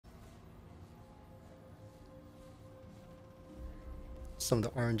some of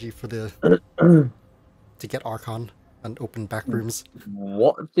the RNG for the to get Archon and open back rooms.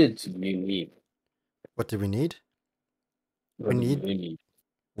 What did you need? What do we need? What do you need?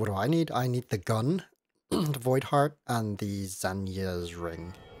 What do I need? I need the gun, the Void Heart, and the Zanya's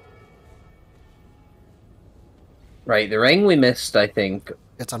ring. Right, the ring we missed, I think,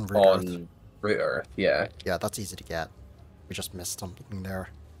 It's on Root Earth. on Root Earth, yeah. Yeah, that's easy to get. We just missed something there.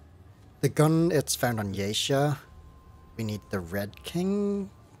 The gun, it's found on Yesha. We need the Red King,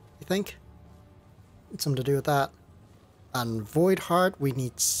 I think. It's something to do with that. And Void Heart, we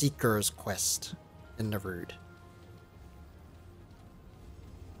need Seeker's Quest in the Rood.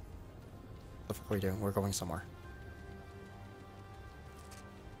 What the fuck are we doing? We're going somewhere.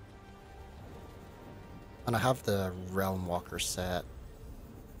 And I have the Realm Walker set.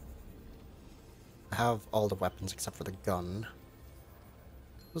 I have all the weapons except for the gun.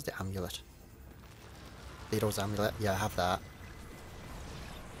 What's the amulet? Leto's amulet? Yeah, I have that.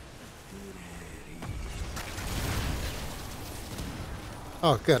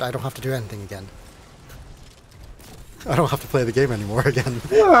 Oh, good. I don't have to do anything again. I don't have to play the game anymore again.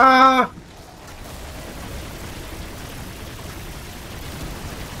 Ah!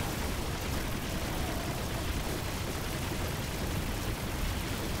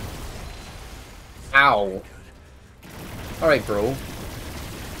 Ow. Alright, bro.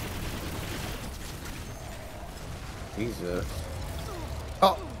 Jesus.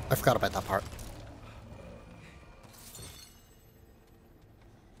 Oh, I forgot about that part.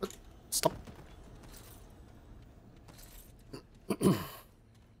 Stop.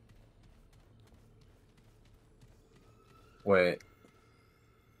 Wait.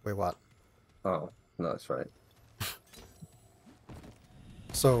 Wait, what? Oh, no, that's right.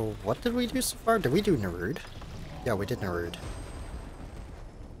 So, what did we do so far? Did we do Naruud? Yeah, we did Naruud.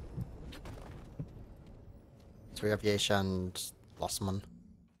 So we have Yesha and Lossman.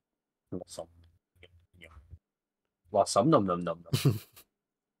 Lost some num num num num.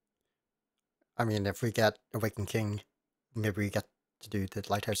 I mean, if we get Awakened King, maybe we get to do the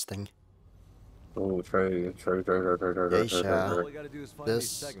Lighthouse thing. Oh, true. Yesha. All we gotta do is find these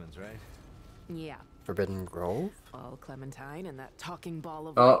segments, right? Yeah. Forbidden Grove? Oh, Clementine and that talking ball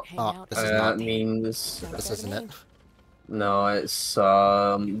of Oh, light hang out. this is that not- means... This isn't it. No, it's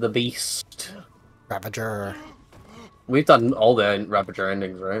the Beast. Ravager. We've done all the Ravager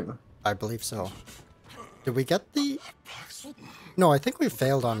endings, right? I believe so. Did we get the... No, I think we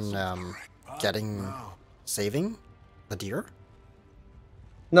failed on saving the deer.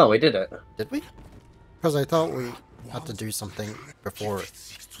 No, we did it. Did we? Because I thought we had to do something before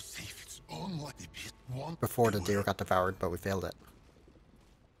the deer got devoured, but we failed it.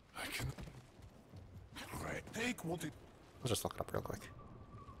 I'll just look it up real quick.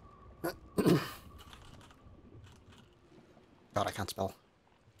 God, I can't spell.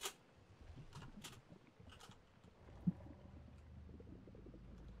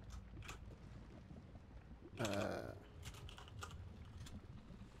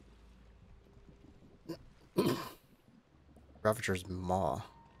 Ravager's Maw.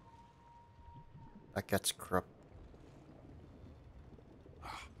 That gets corrupt.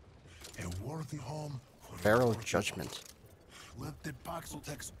 Feral Judgment.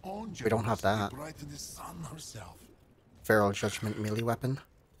 We don't have that. Feral Judgment melee weapon.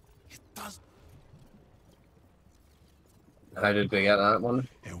 How did we get that one?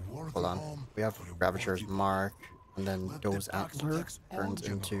 Hold on. We have Ravager's Mark, and then Doe's Antler turns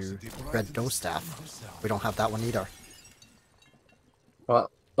into Red Doe Staff. We don't have that one either. What?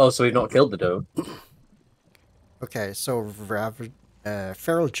 Oh, so we've not killed the doe. Okay, so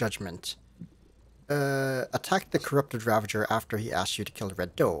Feral Judgment. Attack the corrupted Ravager after he asks you to kill the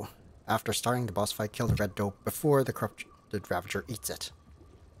Red Doe. After starting the boss fight, kill the Red Doe before the corrupted Ravager eats it.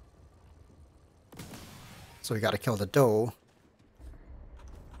 So we gotta kill the doe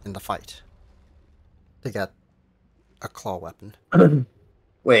in the fight to get a claw weapon.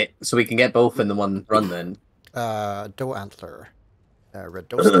 Wait, so we can get both in the one run then? Doe Antler. Red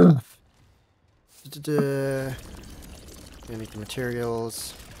Doe Staff. We need the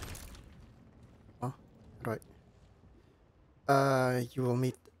materials. Oh, how do I... you will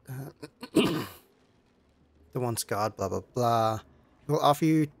meet the once god, blah blah blah. He will offer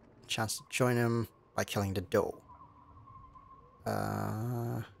you a chance to join him by killing the doe.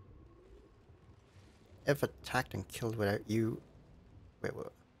 If attacked and killed without you... Wait,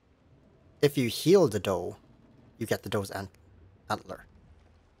 what? If you heal the doe, you get the doe's antler.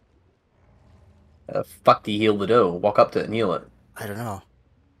 Fuck do you heal the doe? Walk up to it and heal it. I don't know.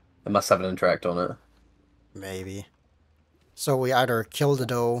 It must have an interact on it. Maybe. So we either kill the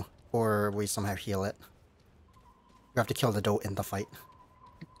doe, or we somehow heal it. We have to kill the doe in the fight.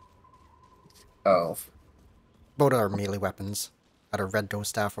 Oh, Both are melee weapons. Either red doe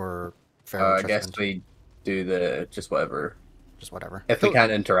staff or fairy I guess driftwind. we do the just whatever. Just whatever. If we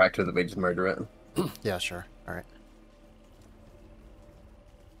can't interact with it, we just murder it. Yeah, sure. Alright.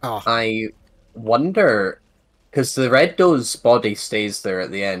 Oh, I wonder, because the red doe's body stays there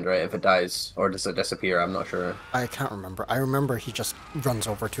at the end, right? If it dies, or does it disappear? I'm not sure. I can't remember. I remember he just runs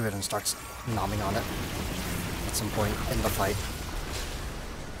over to it and starts nomming on it at some point in the fight.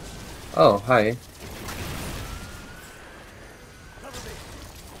 Oh, hi.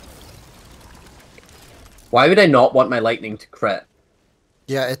 Why would I not want my lightning to crit?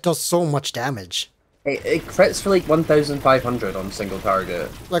 Yeah, it does so much damage. It crits for like 1,500 on single target.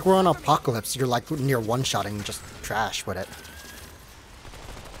 Like, we're on Apocalypse, you're like near one-shotting just trash with it.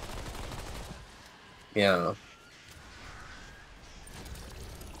 Yeah.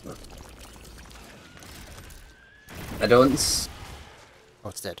 I don't Oh,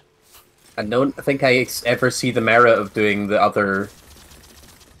 it's dead. think I ever see the merit of doing the other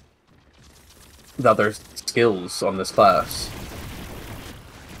skills on this class.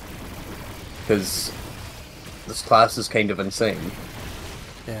 Because this class is kind of insane.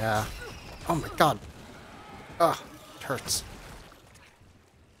 Yeah. Oh my god. Ugh, it hurts.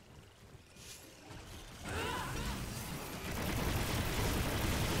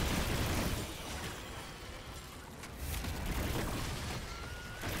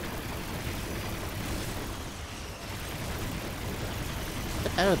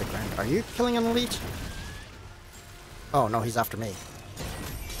 Get out of the ground. Are you killing an elite? Oh no, he's after me.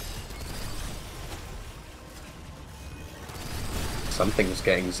 Something's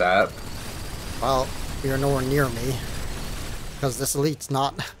getting zapped. Well, you're nowhere near me. Because this elite's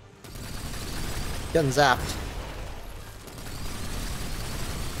not getting zapped.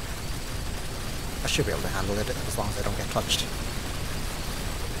 I should be able to handle it as long as I don't get touched.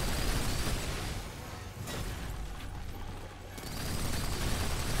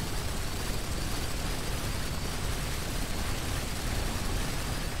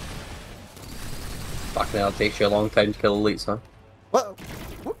 Fucking hell, it takes you a long time to kill elites, huh? What?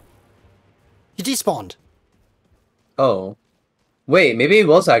 He despawned. Oh. Wait, maybe he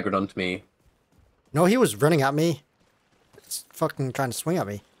was aggroed onto me. No, he was running at me. It's fucking trying to swing at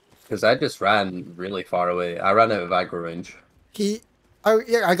me. Because I just ran really far away. I ran out of aggro range. Yeah,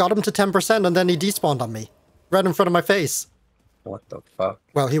 I got him to 10% and then he despawned on me. Right in front of my face. What the fuck?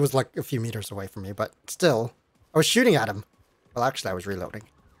 Well, he was like a few meters away from me, but still. I was shooting at him. Well, actually, I was reloading.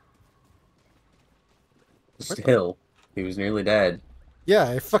 Still, he was nearly dead.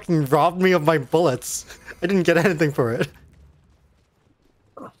 Yeah, it fucking robbed me of my bullets. I didn't get anything for it.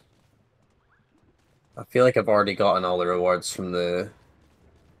 I feel like I've already gotten all the rewards from the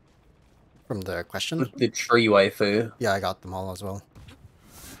From the question? tree waifu. Yeah, I got them all as well.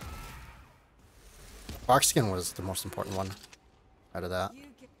 Bark skin was the most important one out of that.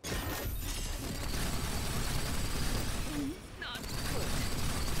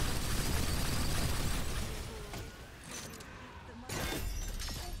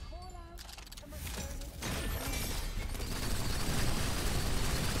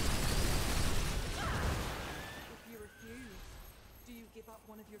 If you refuse, do you give up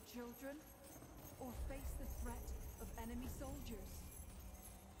one of your children? Or face the threat of enemy soldiers?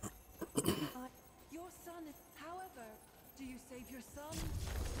 Your son, however, do you save your son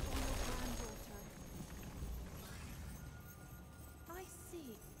or your granddaughter? I see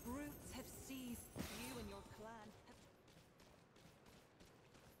brutes have seized you and your clan.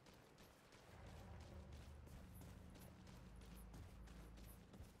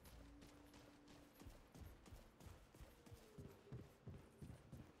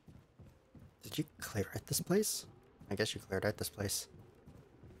 Did you clear out this place? I guess you cleared out this place.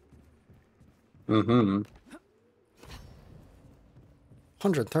 Mm-hmm.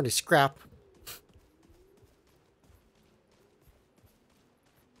 130 scrap.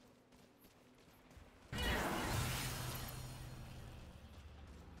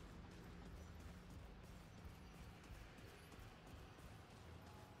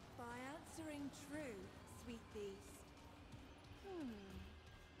 By answering true, sweet beast.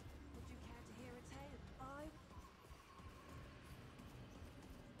 Would you care to hear a tale?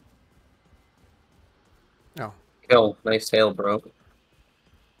 Oh, Kill. Nice tail, bro.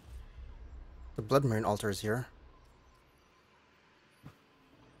 the Blood Moon altar is here.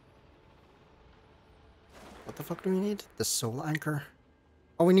 What the fuck do we need? The Soul Anchor?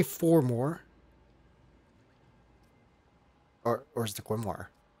 Oh, we need 4 more? Or is the Grimoire?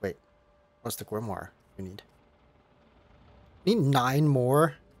 Wait, what's the Grimoire we need? We need 9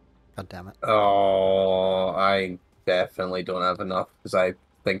 more? God damn it. Oh, I definitely don't have enough because I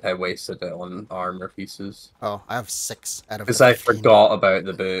think I wasted it on armor pieces. Oh, I have 6 out of the Because I 15. forgot about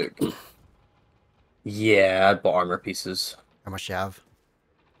the book. Yeah, I bought armor pieces. How much you have?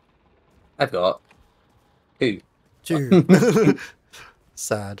 I've got 2. 2.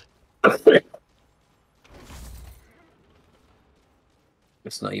 Sad.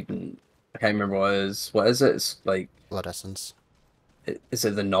 It's not even... I can't remember what it is. What is it? It's like... Blood essence. Is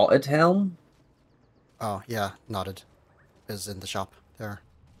it the knotted helm? Oh, yeah, knotted. Is in the shop there.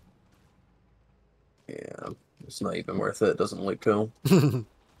 Yeah, it's not even worth it. It doesn't look cool.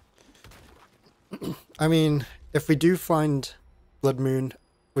 I mean, if we do find Blood Moon,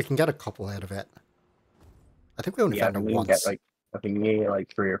 we can get a couple out of it. I think we only Yeah, found it we can once. get like... I think we get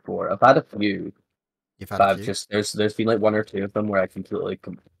like 3 or 4. I've had a few. You've had But a I've few? just... There's been like 1 or 2 of them where I completely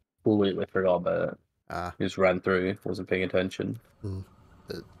forgot about it. Ah, Just ran through, wasn't paying attention.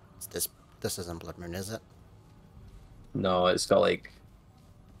 this isn't Blood Moon, is it? No, it's got like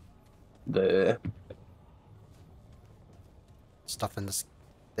the Stuff in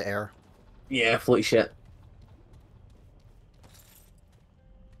the air. yeah, floaty shit.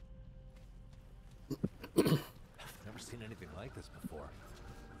 Never seen anything like this before.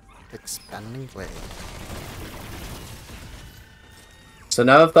 Expanding blade. So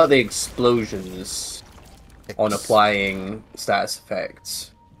now I've got the explosions on Ex- applying status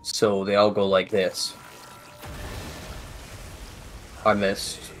effects. So they all go like this. I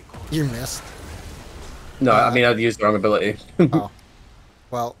missed. You missed. No, I mean I've used the wrong ability. Oh.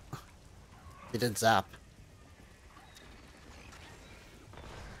 Well, you did zap.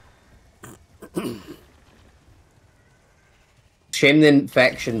 Shame the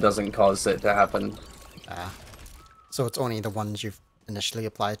infection doesn't cause it to happen. Ah. So it's only the ones you've initially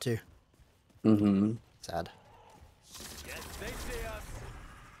applied to. Mm-hmm. Sad.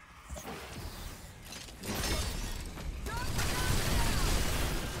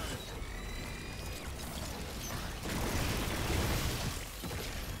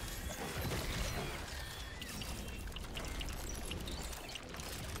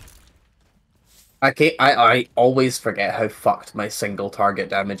 I always forget how fucked my single target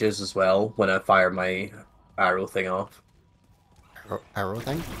damage is as well when I fire my arrow thing off. Arrow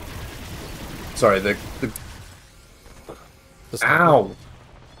thing? Sorry, the The sniper? ow.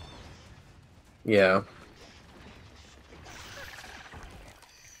 Yeah.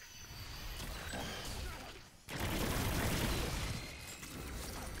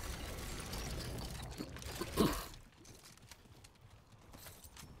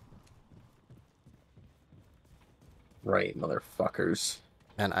 Right, motherfuckers.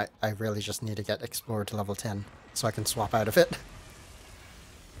 And I really just need to get Explorer to level 10 so I can swap out of it.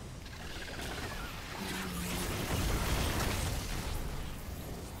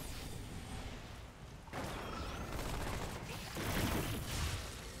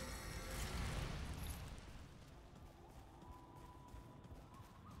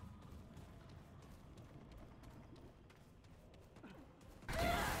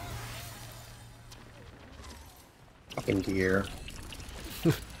 Fucking deer.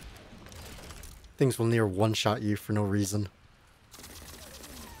 Things will near one-shot you for no reason.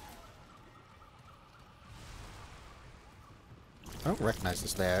 I don't recognize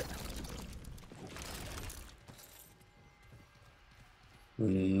this layout.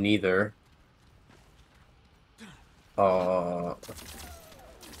 Neither.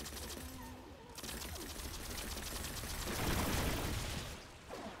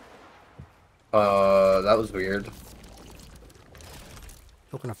 That was weird.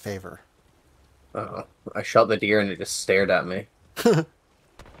 Token of favor. I shot the deer and it just stared at me.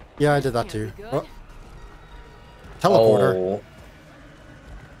 Yeah, I did that Can't too. be good. Oh. Teleporter. Oh,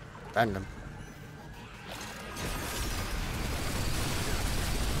 Random.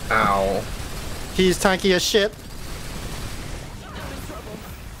 ow. He's tanky as shit.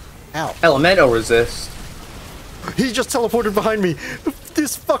 Ow. Elemental resist. He just teleported behind me.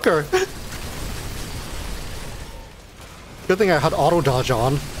 This fucker. Good thing I had auto dodge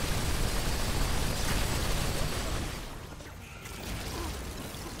on.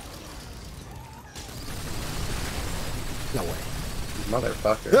 No way.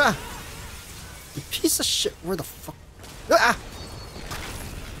 Motherfucker. Ah! You piece of shit. Where the fuck? Ah!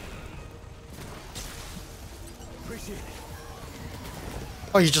 Appreciate it.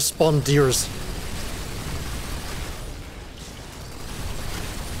 Oh, you just spawned deers.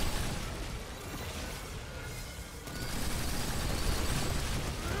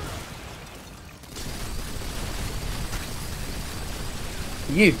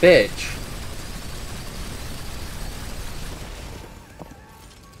 You bitch.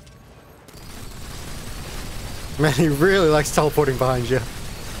 Man, he really likes teleporting behind you.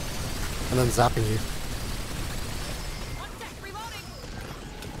 and then zapping you.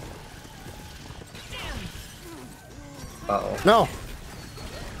 Uh-oh. No!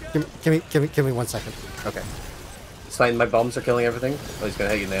 Give me 1 second. Okay. It's fine, my bombs are killing everything. Oh, he's gonna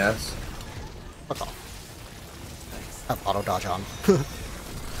hit you in the ass. Fuck off. I have auto dodge on.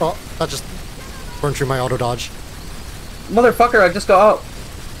 Oh, that just burned through my auto dodge. Motherfucker, I just got up.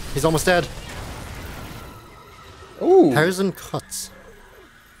 He's almost dead. Ooh. 1,000 cuts.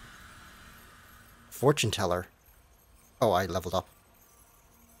 Fortune teller. Oh, I leveled up.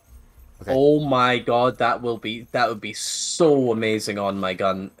 Okay. Oh my god, that would be so amazing on my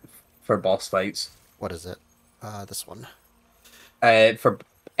gun for boss fights. What is it? This one. For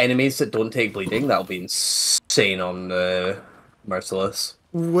enemies that don't take bleeding, that'll be insane on the Merciless.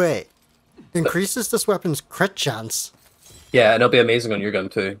 Wait. Increases this weapon's crit chance. Yeah, and it'll be amazing on your gun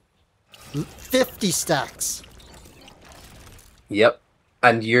too. 50 stacks. Yep.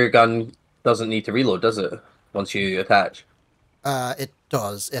 And your gun doesn't need to reload, does it? Once you attach. It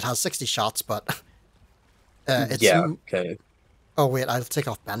does. It has 60 shots, but it's yeah, okay. Oh wait, I'll take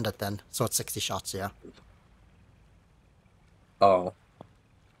off Bandit then. So it's 60 shots, yeah. Oh.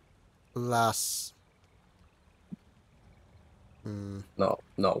 Last. No,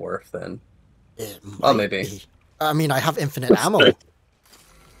 not worth then. It Oh, might maybe. be. I mean, I have infinite ammo,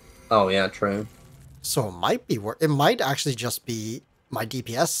 Oh yeah, true. so it might be worth. It might actually just be my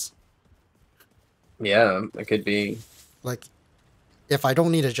DPS. Yeah, it could be. Like, if I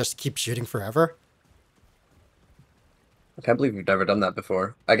don't need to just keep shooting forever. I can't believe we've never done that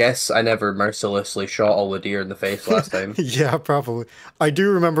before. I guess I never mercilessly shot all the deer in the face last time. Yeah, probably. I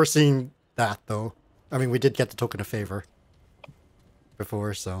do remember seeing that though. I mean, we did get the token of favor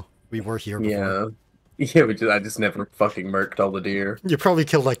before, so we were here before. Yeah. Yeah, I just never fucking murked all the deer. You probably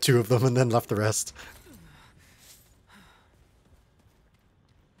killed like 2 of them and then left the rest.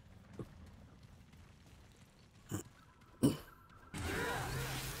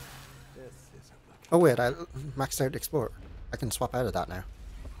 Oh wait, I maxed out Explorer. I can swap out of that now.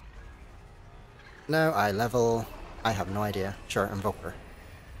 No, I level... I have no idea. Sure, Invoker.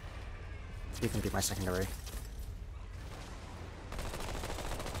 You can be my secondary.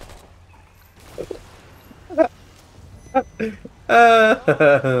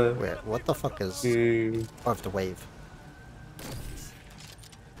 Wait, what the fuck is... Oh, I have the wave.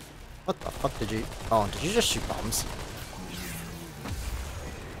 What the fuck did you... Oh, did you just shoot bombs?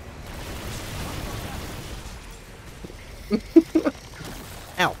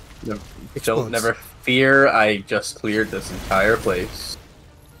 Ow. No, Explodes. don't never fear, I just cleared this entire place.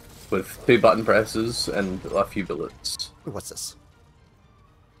 With 2 button presses and a few bullets. Ooh, what's this?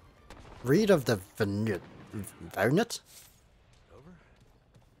 Read of the Remnant?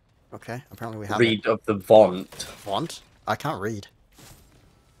 Okay, apparently we have Read of the Vaunt. it. Want? I can't read.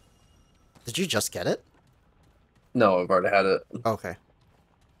 Did you just get it? No, I've already had it. Okay.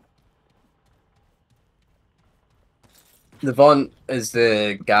 The Vaunt is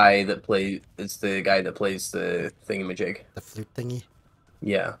the guy that plays the thingamajig. The flute thingy?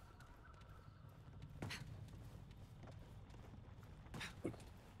 Yeah.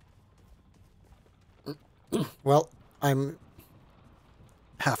 Well, I'm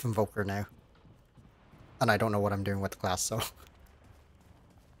half Invoker now. And I don't know what I'm doing with the class, so...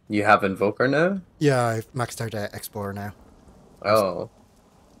 You have Invoker now? Yeah, I've maxed out Explorer now. Oh.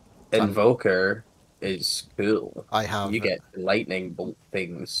 Invoker is cool. I have... You get lightning bolt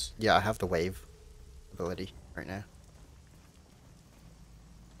things. Yeah, I have the wave ability right now.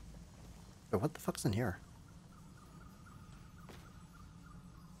 But what the fuck's in here?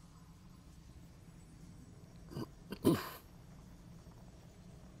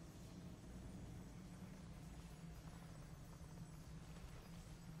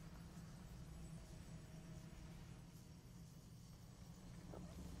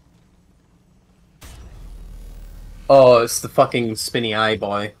 Oh, it's the fucking spinny eye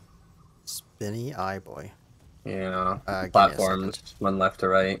boy. Spinny Eye Boy. Yeah. Give me a Platforms, second. one left to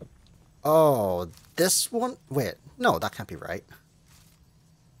right. Oh, this one? Wait, no, that can't be right.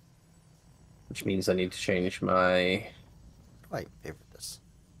 Which means I need to change my I favorite this.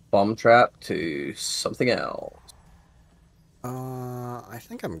 bomb trap to something else. I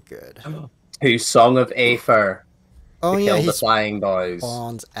think I'm good. To Song of Aether. Oh to yeah, kill the he's flying boys.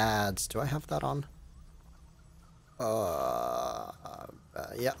 spawns ads. Do I have that on?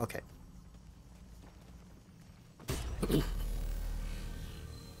 Yeah, okay.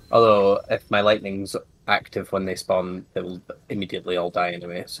 Although, if my lightning's active when they spawn, they will immediately all die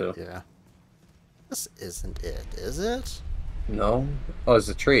anyway, so... Yeah. This isn't it, is it? No? Oh, it's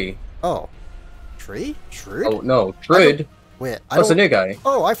a tree. Oh. Tree? Shrood? Oh, no. Trud? Wait, I What's the don't... new guy?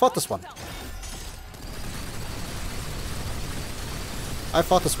 Oh, I fought this one. I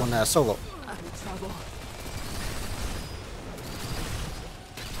fought this one solo. I'm in trouble.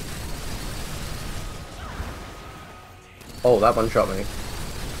 Oh, that one shot me.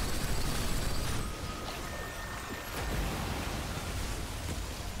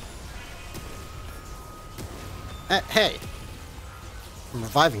 Hey! I'm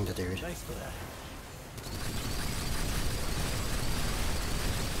reviving the dude. Thanks for that.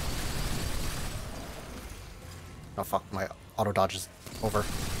 Oh fuck, my auto dodge is over.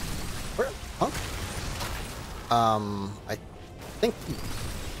 Where? Huh? I think...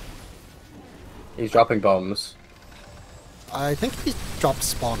 He's dropping bombs. I think he dropped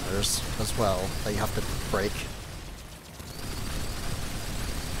spawners as well that you have to break.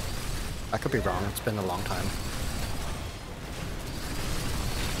 I could be wrong, it's been a long time.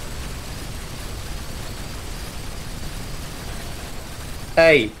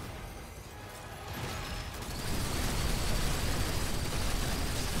 Hey!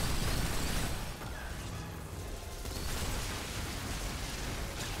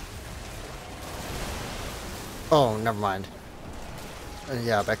 Oh, never mind.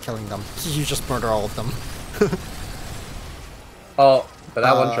 Yeah, by killing them. You just murder all of them. Oh, but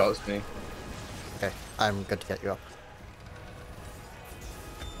that one shots me. Okay, I'm good to get you up.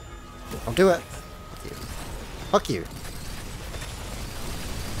 Don't do it. Fuck you. Fuck you.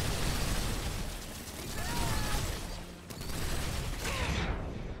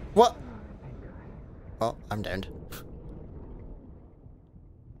 What? Well, I'm downed.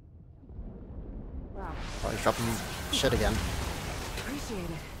 Wow. Oh, he's dropping shit again. Appreciate it.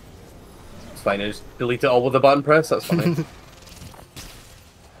 It's fine, I just delete it all with a button press, that's fine.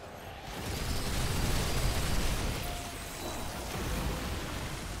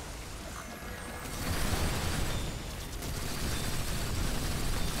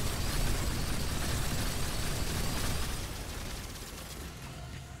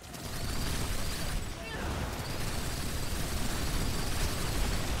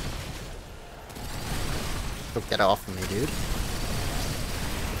 Go get off of me, dude.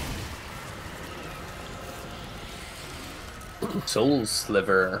 Soul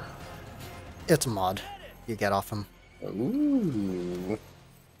Sliver. It's a mod. You get off him. Ooh.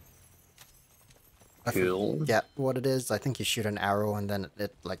 I Cool. forget what it is. I think you shoot an arrow and then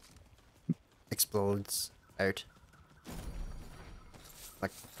it like explodes out.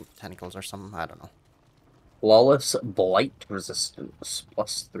 Like tentacles or something. I don't know. Flawless Blight Resistance.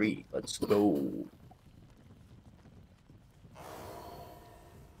 +3. Let's go.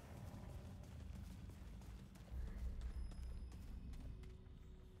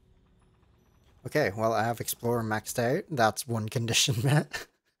 Okay, well I have Explorer maxed out. That's one condition met.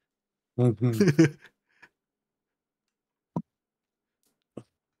 Where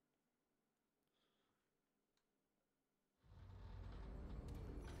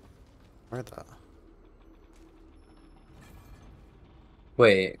the...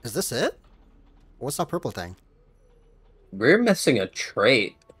 Wait, Is this it? What's that purple thing? we're missing a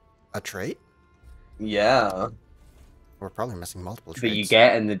trait. A trait? Yeah. We're probably missing multiple That traits. you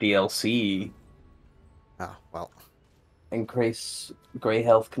get in the DLC. Oh, well. Increase grey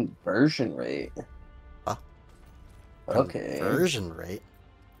health conversion rate. Huh? Okay. Conversion rate?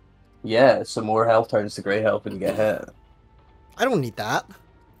 Yeah, so more health turns to grey health when you get hit. I don't need that.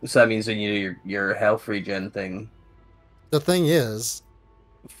 So that means when you do your health regen thing. The thing is...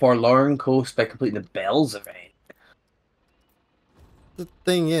 Forlorn Coast by completing the Bells event. The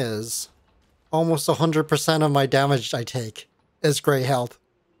thing is... Almost 100% of my damage I take is grey health.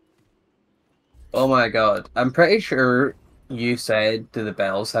 Oh my god. I'm pretty sure you said, do the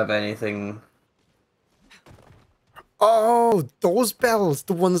bells have anything? Oh, those bells!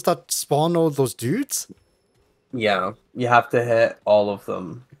 The ones that spawn all those dudes? Yeah, you have to hit all of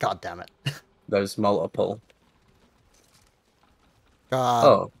them. God damn it. There's multiple. God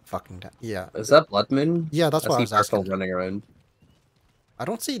Oh. fucking damn. Yeah. Is that Blood Moon? Yeah, that's what I see was purple asking. running around. I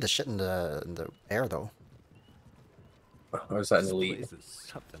don't see the shit in the air though. Or is that an This elite? place is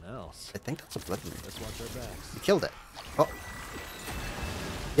something else. I think that's a blood moon. Let's watch our backs. You killed it. Oh.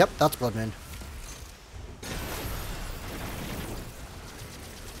 Yep, that's blood moon.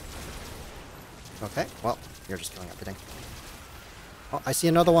 Okay, well, you're just killing everything. Oh, I see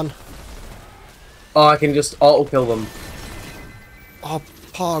another one. Oh, I can just auto kill them. Oh,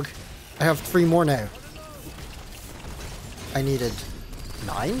 Pog. I have 3 more now. I needed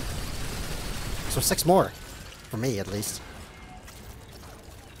 9? So 6 more. For me, at least.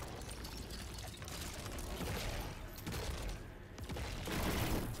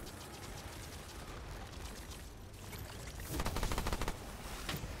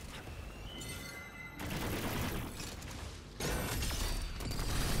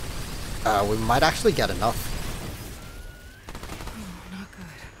 We might actually get enough. Oh, not good.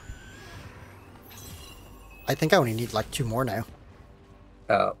 I think I only need like 2 more now.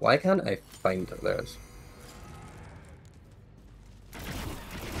 Why can't I find theirs?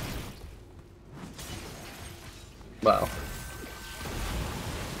 Well,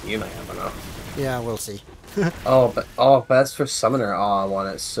 you might have enough. Yeah, we'll see. but that's for summoner. Oh, I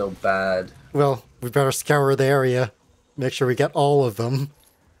want it so bad. Well, we better scour the area. Make sure we get all of them.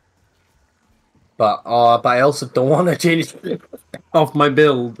 But I also don't want to change off my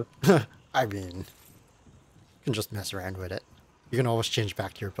build. I mean, you can just mess around with it. You can always change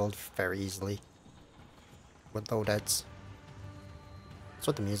back to your build very easily. With low deads. What's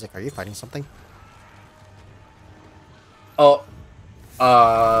with the music? Are you fighting something? Oh,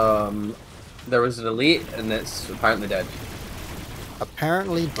 there was an elite, and it's apparently dead.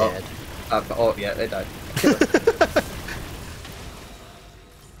 Apparently dead. Oh yeah, it died.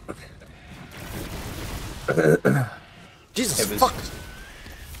 Jesus It was- fuck!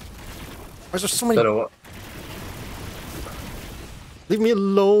 Why is there so many? Don't know what. Leave me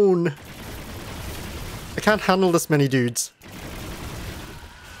alone! I can't handle this many dudes.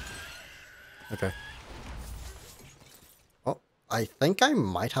 Okay. Oh, I think I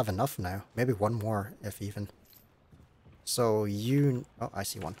might have enough now. Maybe one more, if even. So you... Oh, I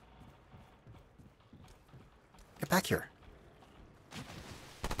see one. Get back here.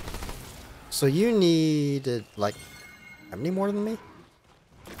 So you needed, like... How many more than me?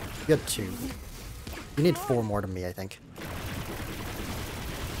 You had 2. You need 4 more than me, I think.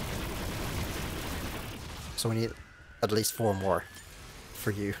 So we need at least 4 more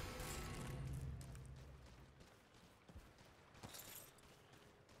for you.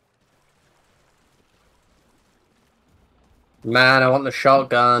 Man, I want the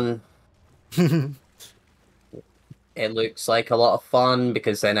shotgun. It looks like a lot of fun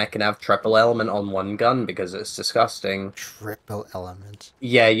because then I can have triple element on one gun because it's disgusting. Triple element.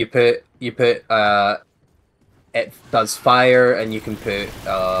 Yeah, you put it does fire and you can put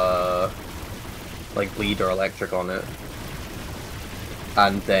like bleed or electric on it.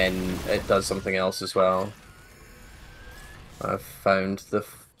 And then it does something else as well. I've found the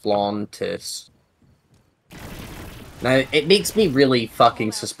flauntist. Now, it makes me really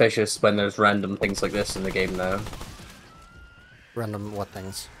fucking suspicious when there's random things like this in the game now. Random what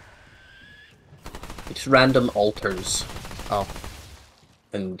things? Just random altars Oh.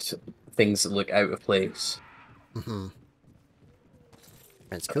 and things that look out of place. Mm-hmm.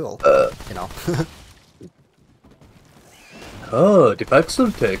 It's cool. You know. Oh, the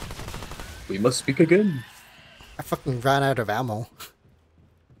Pixel Tech. We must speak again. I fucking ran out of ammo.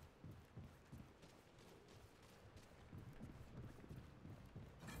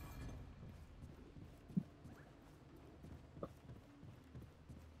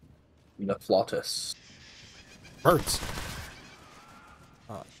 The Flautus. Birds.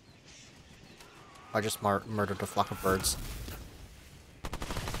 I just murdered a flock of birds.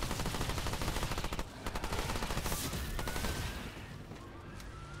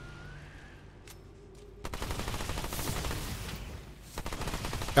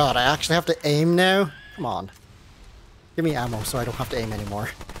 God, I actually have to aim now? Come on. Give me ammo so I don't have to aim anymore.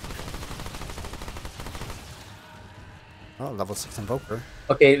 Oh, level 6 Invoker.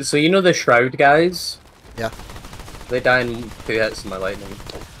 Okay, so you know the Shroud guys? Yeah. They die in 2 hits of my lightning.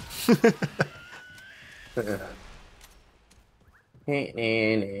 Is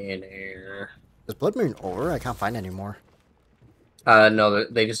Blood Moon over? I can't find any more. No,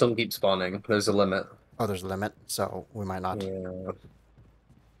 they just don't keep spawning. There's a limit. Oh, there's a limit, so we might not. Yeah.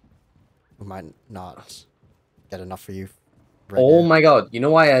 We might not get enough for you. Oh now. my god, you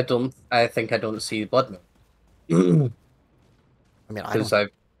know why I think I don't see Blood Moon? I mean, I Because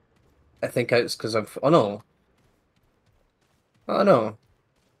don't... I think it's because I've... Oh no. Oh no.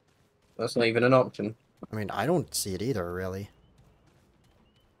 That's not even an option. I mean, I don't see it either, really.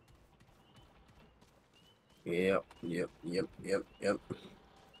 Yep.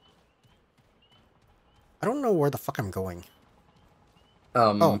 I don't know where the fuck I'm going.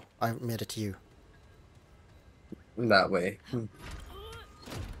 Um, Oh, I made it to you. that way.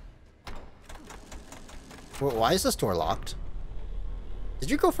 Well, why is this door locked? Did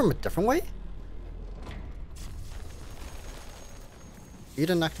you go from a different way? You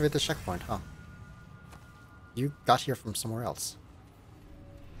didn't activate the checkpoint, huh? You got here from somewhere else.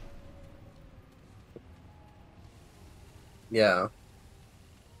 Yeah.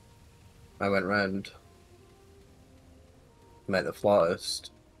 I went round. Met the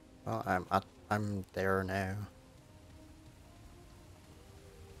flautist. Well, I'm there now.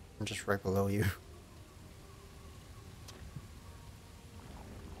 I'm just right below you.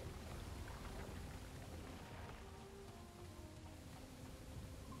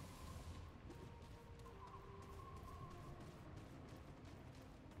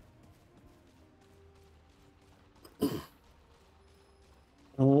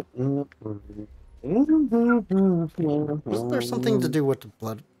 Wasn't there something to do with the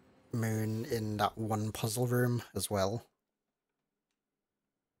blood moon in that one puzzle room as well?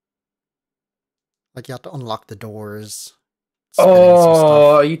 Like you had to unlock the doors. Spin in some Oh,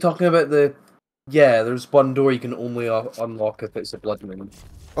 stuff. are you talking about the... Yeah, there's one door you can only unlock if it's a blood moon.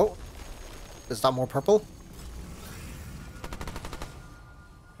 Oh, is that more purple?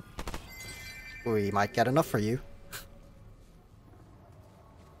 We might get enough for you.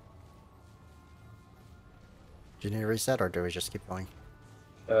 Do you need a reset, or do we just keep going?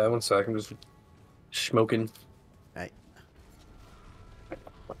 1 second, just smoking. Right.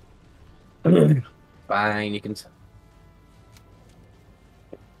 Fine, you can... It's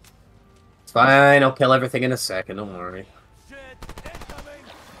fine, I'll kill everything in a second, don't worry.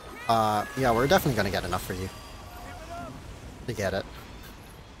 Yeah, we're definitely gonna get enough for you. To get it.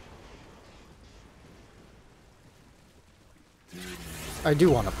 I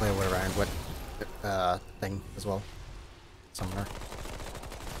do want to play around with thing as well. Summoner.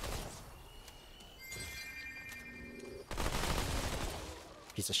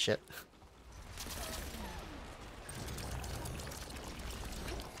 Piece of shit.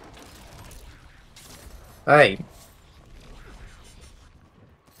 Hey.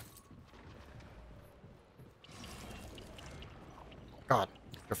 God,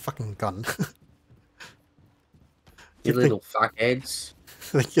 your fucking gun. You little fuckheads.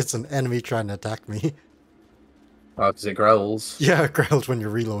 Like it's an enemy trying to attack me. Oh, because it growls. Yeah, it growls when you're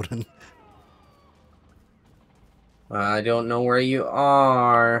reloading. I don't know where you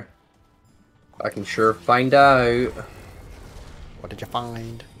are. I can sure find out. What did you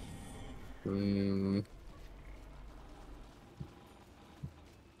find? Hmm.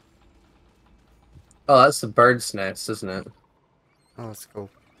 Oh, that's the bird's nest, isn't it? Oh, let's go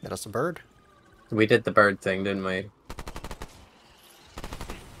get us a bird. We did the bird thing, didn't we?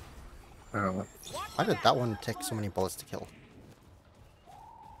 Oh. Why did that one take so many bullets to kill?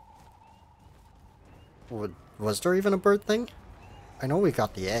 Was there even a bird thing? I know we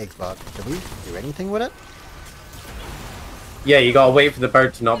got the egg, but did we do anything with it? Yeah, you gotta wait for the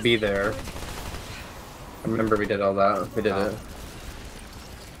bird to not be there. I remember we did all that. We did it.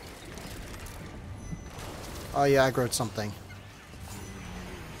 Oh yeah, I growed something.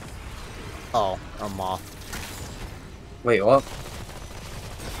 Oh, a moth. Wait, what?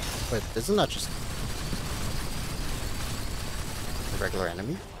 Wait, isn't that just a regular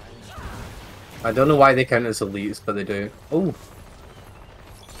enemy? I don't know why they count as elites, but they do. Oh,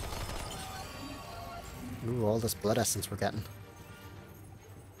 Ooh, all this blood essence we're getting.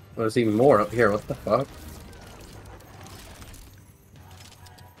 there's even more up here. What the fuck?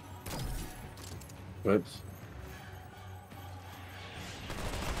 Whoops.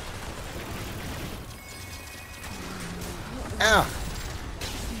 Ah!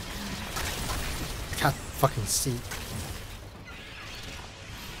 I can't fucking see.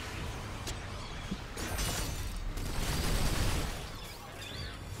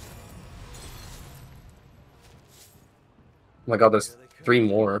 Oh my god, there's 3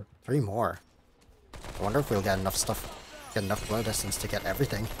 more. 3 more. I wonder if we'll get enough stuff, get enough blood essence to get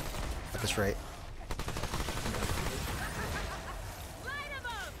everything at this rate.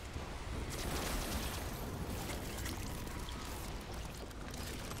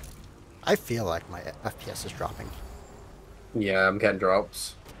 I feel like my FPS is dropping, Yeah, I'm getting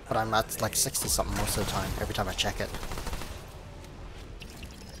drops. but I'm at like 60 something most of the time, every time I check it.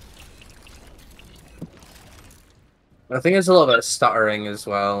 I think it's a little bit of stuttering as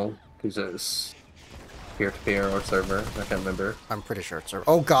well, because it's peer-to-peer or server. I can't remember. I'm pretty sure it's...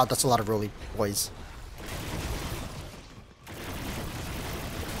 Oh god, that's a lot of roly boys.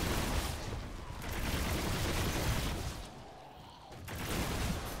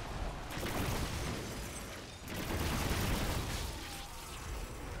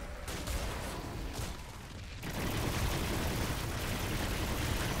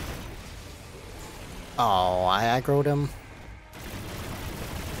 Oh, I aggroed him.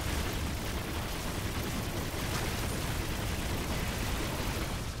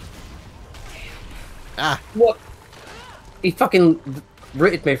 Ah! What? He fucking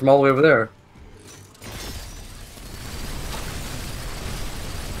rooted me from all the way over there.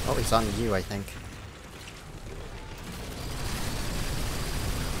 Oh, he's on you, I think.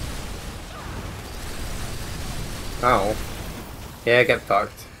 Ow. Yeah, get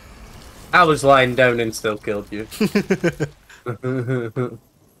fucked. I was lying down and still killed you.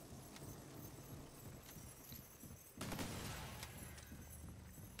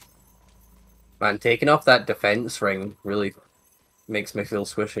 Man, taking off that defense ring really makes me feel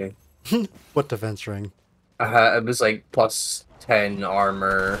squishy. What defense ring? It was like plus 10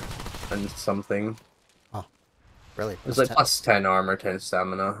 armor and something. Oh. Really? It's Plus like 10, plus 10 armor, 10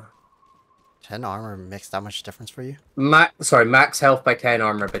 stamina. 10 armor makes that much difference for you? Max health by 10,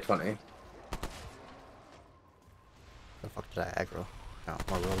 armor by 20. The fuck did I aggro? No,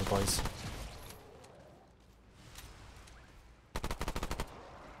 more roller boys.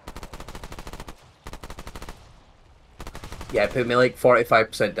 Yeah, it put me like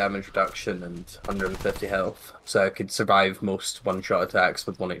 45% damage reduction and 150 health, so I could survive most one-shot attacks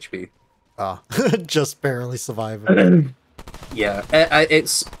with 1 HP. Oh, just barely surviving. Yeah,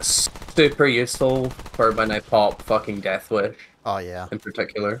 it's super useful for when I pop fucking Death Wish Oh yeah. in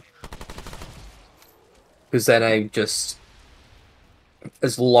particular. Because then I just,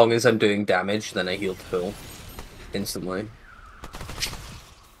 as long as I'm doing damage, then I heal to full instantly.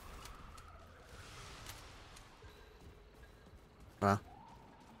 Well,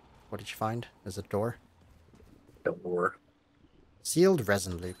 what did you find? Is it a door? Door. Sealed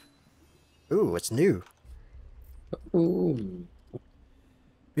resin loop. Ooh, it's new. Ooh.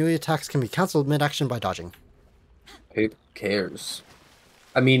 Melee attacks can be cancelled mid-action by dodging. Who cares?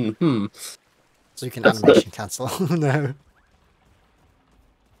 I mean, So you can animation cancel. No.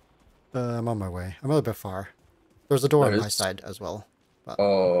 I'm on my way. I'm a little bit far. There's a door on my There's- side as well, but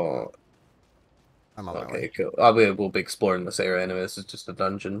Oh, I'm on my okay, way. cool. We'll be exploring this area anyway. This is just a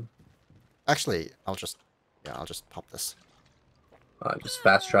dungeon. Actually, I'll just pop this. Just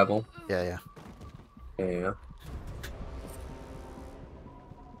fast travel. Yeah, yeah. Yeah.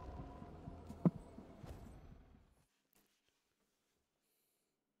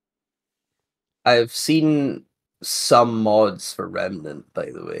 I've seen some mods for Remnant, by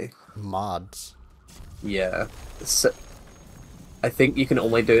the way. Mods. Yeah. So, I think you can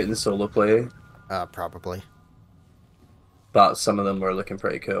only do it in solo play, Probably. but some of them were looking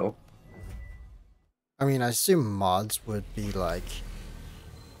pretty cool. I mean, I assume mods would be like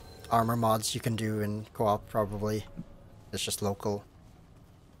armor mods you can do in co-op, probably. It's just local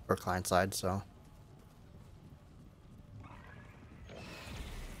or client side, so.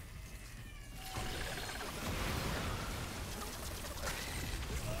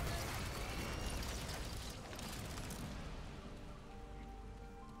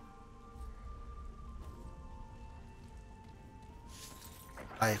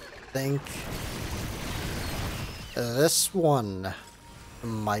 I think this one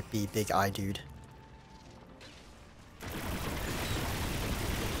might be Big Eye Dude.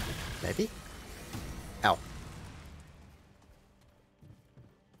 Maybe? Ow.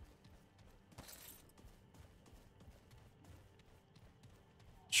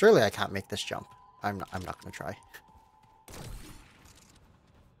 Surely I can't make this jump. I'm not gonna try.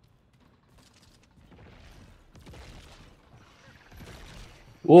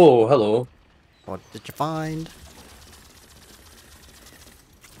 Whoa, hello. What did you find?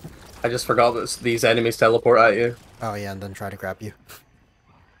 I just forgot that these enemies teleport at you. Oh yeah, and then try to grab you.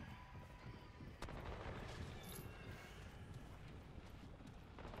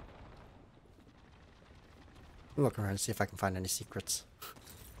 Look around and see if I can find any secrets.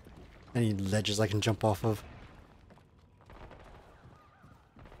 Any ledges I can jump off of.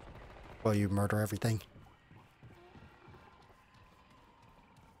 While you murder everything.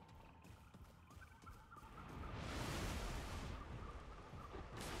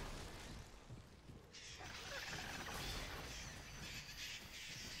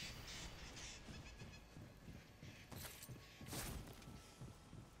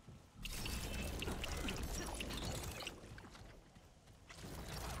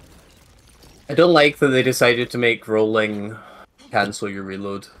 I don't like that they decided to make rolling cancel your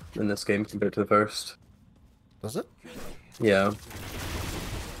reload in this game compared to the first. Does it? Yeah.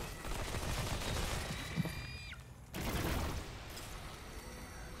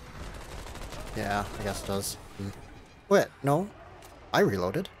 Yeah, I guess it does. Wait, no. I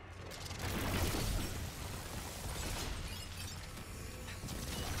reloaded.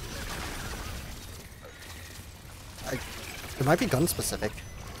 It might be gun specific.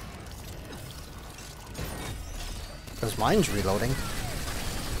 Because mine's reloading.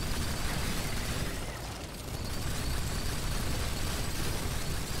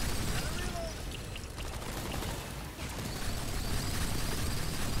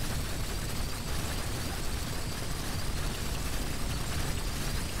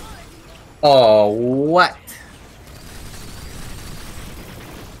 Oh, what?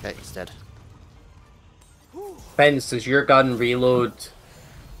 Okay, he's dead. Fence, does your gun reload?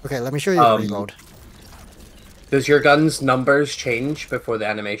 Okay, let me show you the reload. Does your gun's numbers change before the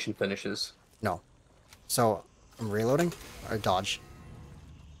animation finishes? No. So, I'm reloading, or dodge.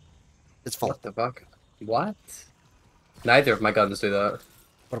 It's full. What the fuck? What? Neither of my guns do that.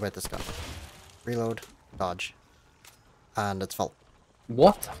 What about this gun? Reload, dodge. and it's full.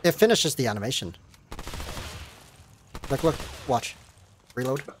 What? It finishes the animation. Look, watch.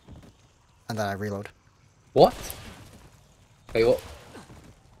 Reload. And then I reload. What? Wait, what?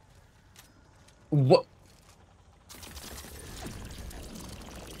 What?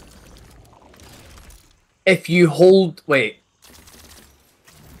 If you hold... Wait.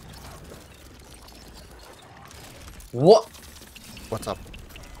 What? What's up?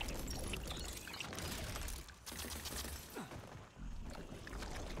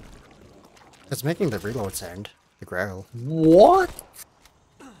 It's making the reload sound. The growl. What?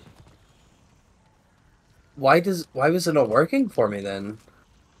 Why was it not working for me then?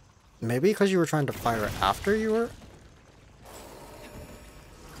 Maybe because you were trying to fire it after you were...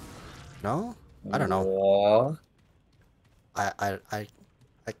 No? I don't know. What? I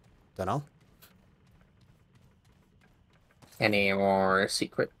don't know. Any more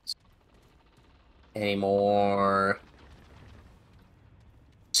secrets? Any more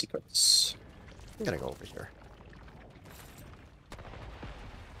secrets? I'm gonna go over here.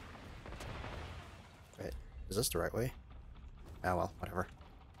 Wait, is this the right way? Ah, well, whatever.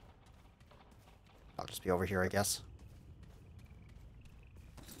 I'll just be over here, I guess.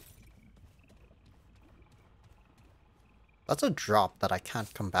 That's a drop that I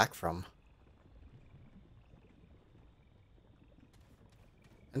can't come back from.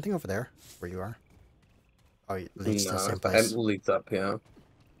 Anything over there, where you are? Oh, it leads to the same place. It leads up, yeah.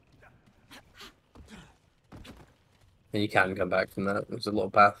 And you can come back from that. There's a little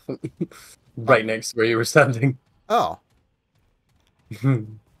path right next to where you were standing. Oh.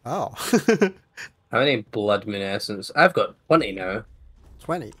 Oh. How many blood moon essence? I've got 20 now.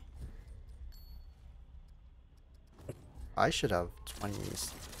 20. I should have 20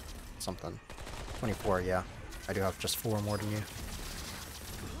 something. 24, yeah. I do have just 4 more than you.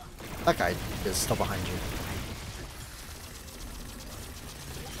 That guy is still behind you.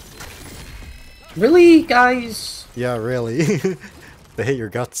 Really, guys? Yeah, really. They hate your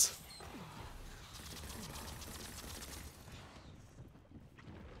guts.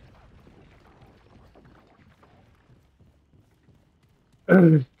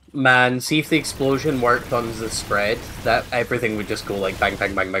 Man, see if the explosion worked on the spread, that everything would just go like bang,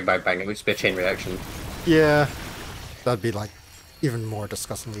 bang, bang, bang, bang, bang. It would just be a chain reaction. Yeah. That'd be like even more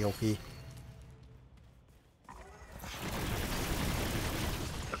disgustingly OP.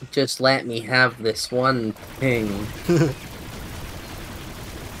 Just let me have this one thing.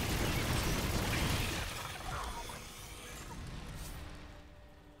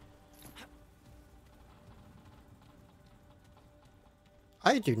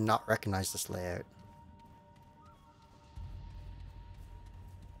 I do not recognize this layout.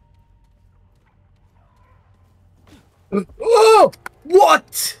 Oh!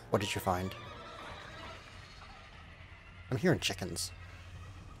 What? What did you find? I'm hearing chickens.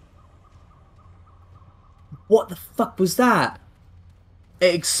 What the fuck was that?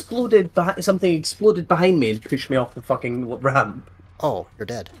 It exploded. Something exploded behind me and pushed me off the fucking ramp. Oh, you're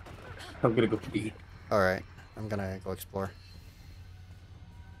dead. I'm gonna go pee. Alright, I'm gonna go explore.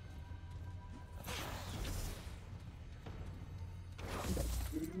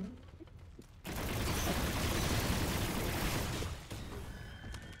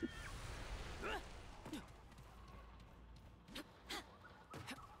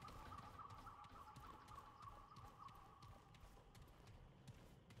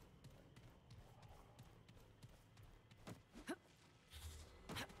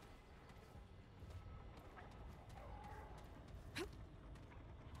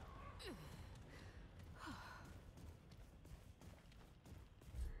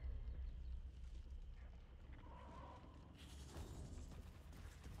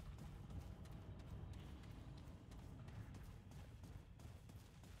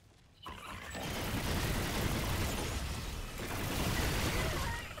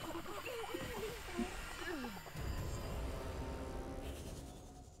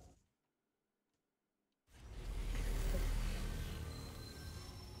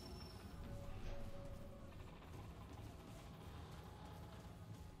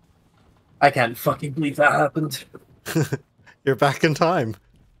 I can't fucking believe that happened. You're back in time.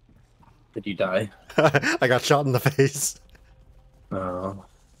 Did you die? I got shot in the face. Oh.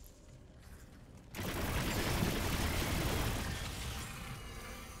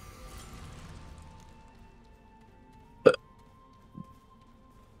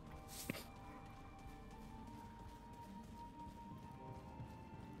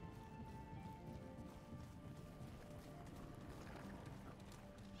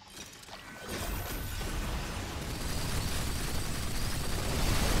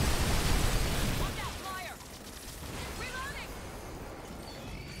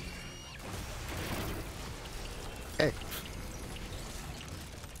 Okay.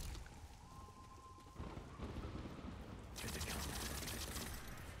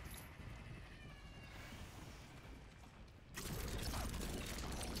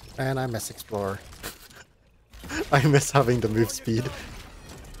 And I miss Explorer. I miss having the move speed.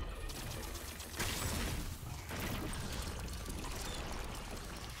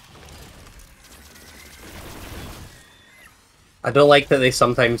 I don't like that they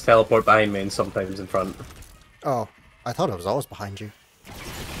sometimes teleport behind me and sometimes in front. Oh, I thought it was always behind you.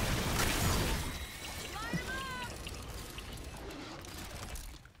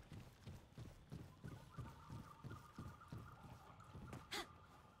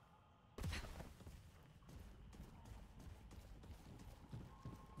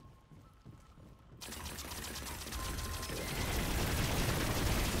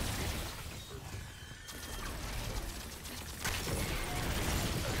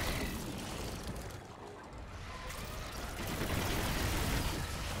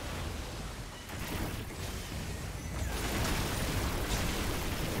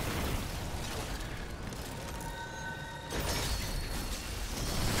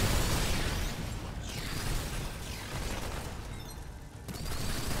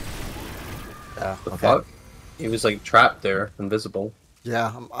 Yeah, The okay. fuck? He was like trapped there, invisible.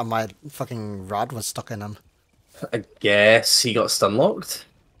 Yeah, my fucking rod was stuck in him. I guess he got stun locked.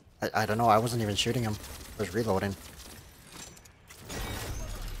 I don't know, I wasn't even shooting him. I was reloading.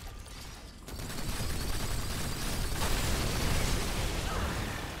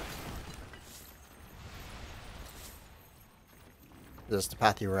 Is this the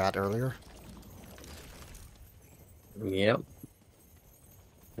path you were at earlier? Yep.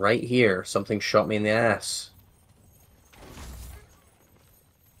 Right here, something shot me in the ass.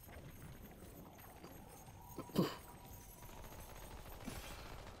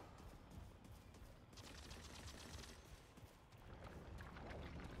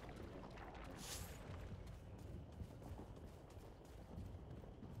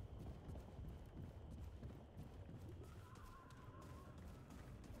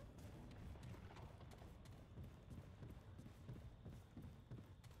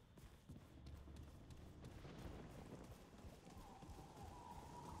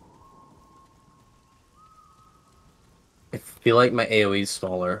 I feel like my AoE is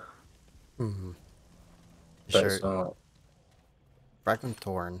smaller, Mm-hmm. but Sure. it's not. Fragment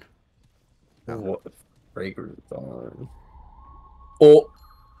Thorn. No. What fragrant thorn? Oh!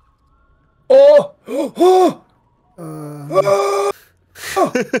 Oh! Uh... Oh!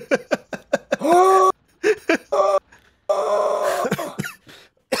 Oh! Oh!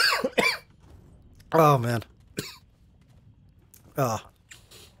 Oh man. Oh.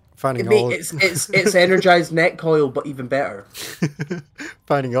 Finding Mate, all it's energized neck coil, but even better.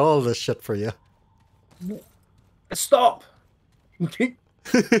 finding all this shit for you. Stop! Look at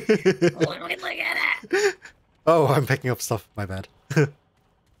it! Oh, I'm picking up stuff. My bad. Right,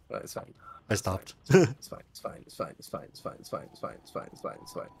 it's fine. I stopped. It's fine. It's fine. It's fine. It's fine. It's fine. It's fine. It's fine. It's fine. It's fine.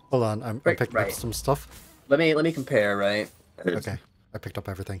 It's fine. Hold on, I'm Right, picking up right. some stuff. Let me compare. Right. Okay, I picked up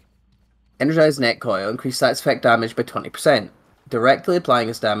everything. Energized net coil increase status effect damage by 20%. Directly applying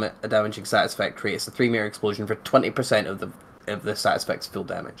a damaging status effect creates a 3-meter explosion for 20% of the status effect's full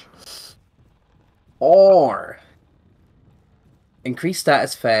damage. Or increase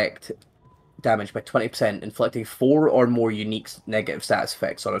status effect damage by 20%, inflicting 4 or more unique negative status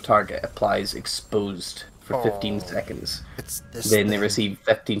effects on a target. Applies exposed for 15 seconds. It's this Then they thing. receive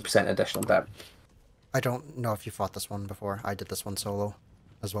 15% additional damage. I don't know if you fought this one before. I did this one solo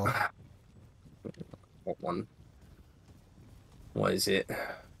as well. What one? What is it?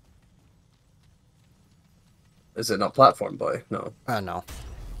 Is it not Platform Boy? No. No.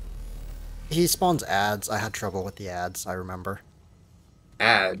 He spawns ads. I had trouble with the ads, I remember.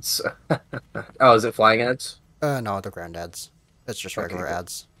 Ads. Oh, is it flying ads? No, the ground ads. It's just Okay, regular cool.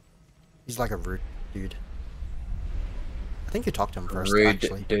 ads. He's like a rude dude. I think you talked to him first, Rude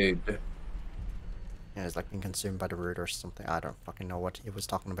actually. dude. Yeah, he's like being consumed by the root or something. I don't fucking know what he was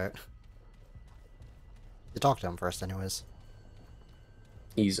talking about. You talked to him first, anyways.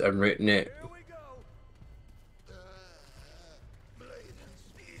 He's unwritten it. Here we go. Blade and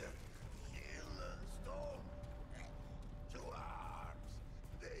spear, shield and stone. To arms,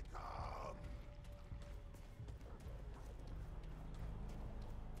 they come.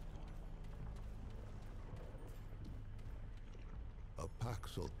 A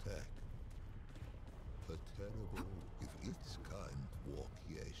Paxel tech. A terrible, if its kind walk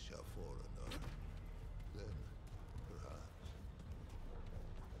Yesha foreigner, then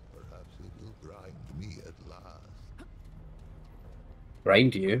perhaps it will grind me at last.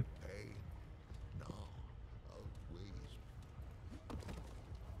 Grind you. Pain, no, outwit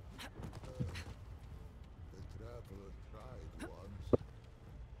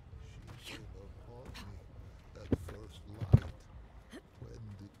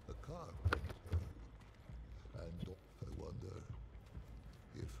carpenter. And I wonder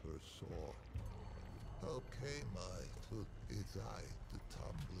if her saw. How came I to his eye to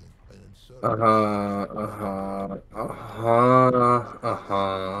tumbling and encircling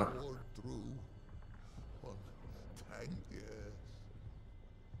or through on tank, yes.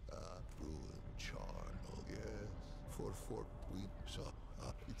 Ruin charnel, yes. For Fort Winds,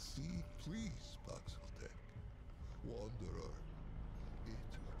 it see, please, Paxeltech, wanderer.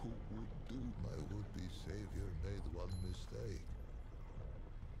 It who would do my would-be savior made one mistake.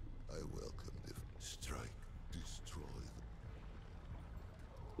 I welcome the strike, destroy them.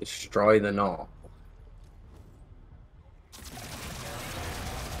 Destroy the knot.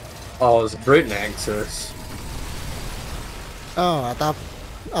 Oh, it's a brute nexus. Oh,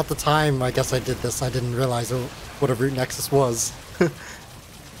 at the time, I guess I did this. I didn't realize what a root nexus was.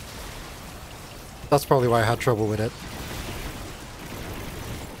 That's probably why I had trouble with it.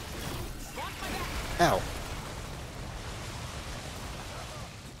 Ow.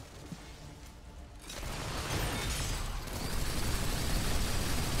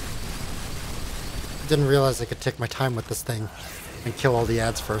 Didn't realize I could take my time with this thing and kill all the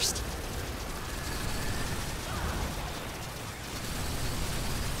ads first.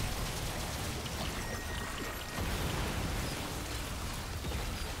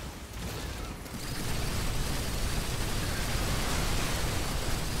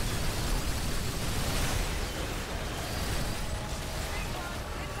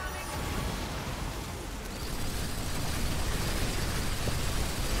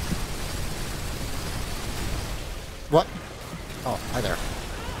 What? Oh, hi there.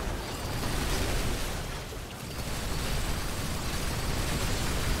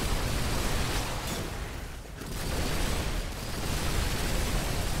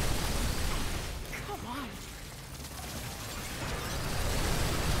 Come on.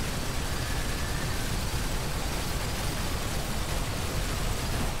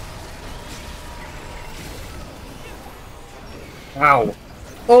 Ow.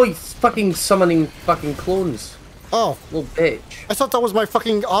 Oh, he's fucking summoning fucking clones. Oh, Little bitch. I thought that was my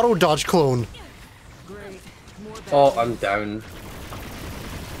fucking auto dodge clone. Great. More Oh, I'm down.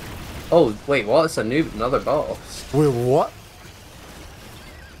 Oh, wait, what? It's another boss. Wait, what?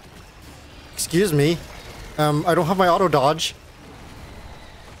 Excuse me. I don't have my auto dodge.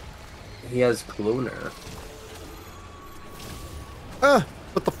 He has cloner.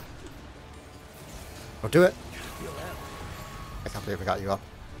 What the? Don't do it. I can't believe I got you up.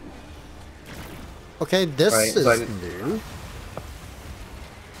 Okay, this Right, is so new.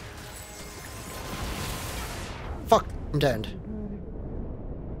 Fuck, I'm dead.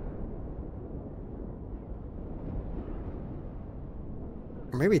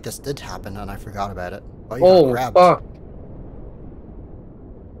 Or maybe this did happen and I forgot about it. Oh, you got Oh, grabbed. fuck.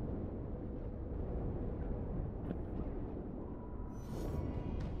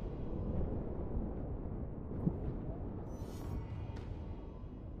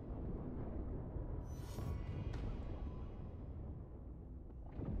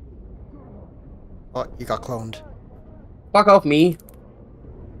 Oh, you got cloned. Fuck off me.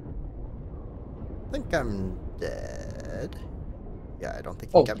 I think I'm dead. Yeah, I don't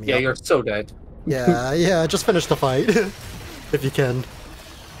think you Oh, can get me yeah, up. you're so dead. Yeah, yeah, just finish the fight. If you can.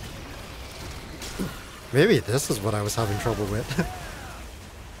 Maybe this is what I was having trouble with.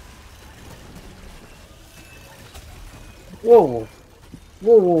 Whoa.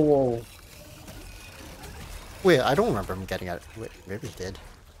 Whoa, whoa, whoa. Wait, I don't remember him getting it. Wait, maybe he did.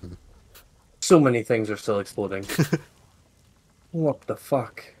 So many things are still exploding. What the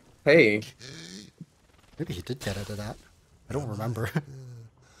fuck? Hey. Maybe he did get it at that. I don't remember.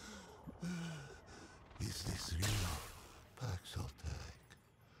 Is this real, Paxeltech?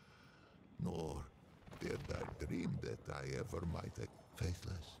 Nor did I dream that I ever might be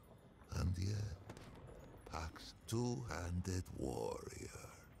faithless. And yet, Pax, two-handed warrior.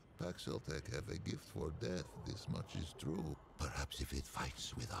 Paxeltech have a gift for death, this much is true. Perhaps if it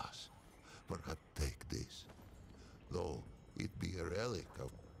fights with us, perhaps take this. Though it be a relic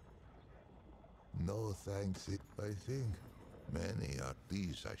of... No thanks, I think. Many are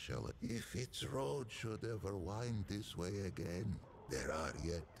these I shall... If its road should ever wind this way again, there are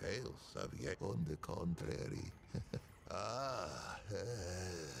yet tales of yet on the contrary.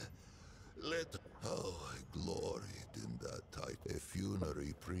 Let... Oh, I gloried in that type. A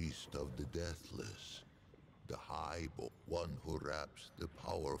funerary priest of the deathless. The high one who wraps the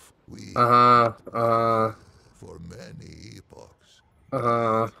powerful. We... For many epochs.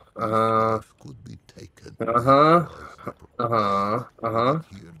 Life could be taken. Hear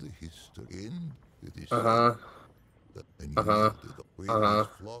the history in it is and yielded with his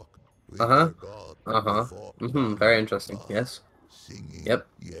flock Uh-huh. Uh-huh. Very interesting. Yes. Yep.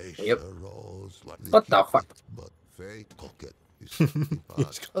 Yep. What the fuck?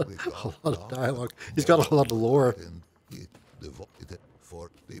 He's got a lot of dialogue. He's got a lot of lore.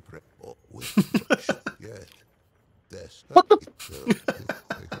 What the?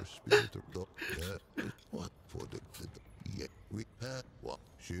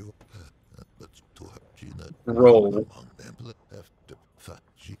 Bro.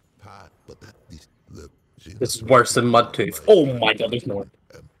 This is worse than Mudtooth. Oh my god, there's more.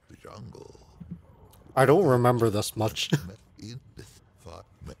 I don't remember this much.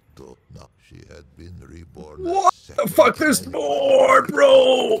 What the fuck? There's more,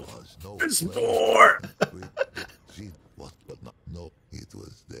 bro! There's more!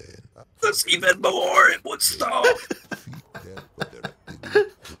 There's even more! It would stop!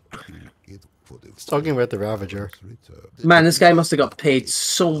 He's talking about the Ravager. Man, this guy must have got paid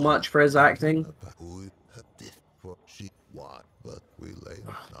so much for his acting.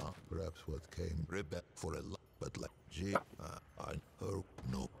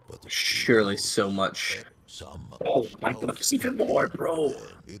 Surely so much. Oh my god, there's even more, bro!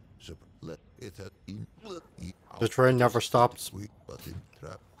 The train never stops.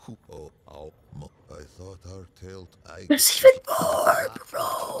 There's even more,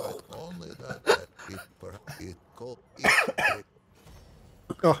 bro!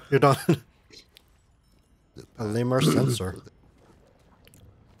 Oh, you're done. A lemur sensor.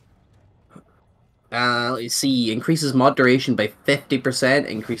 Let's see. Increases mod duration by 50%,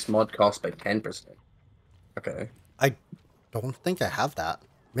 increase mod cost by 10%. Okay. I don't think I have that.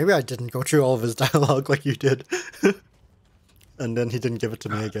 Maybe I didn't go through all of his dialogue like you did. And then he didn't give it to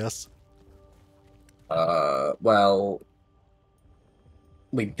me, I guess. Well,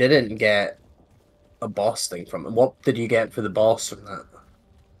 we didn't get a boss thing from it. What did you get for the boss from that?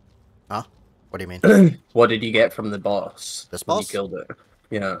 Huh? What do you mean? What did you get from the boss? This when boss? you killed it.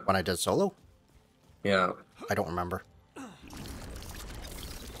 Yeah. When I did solo? Yeah. I don't remember.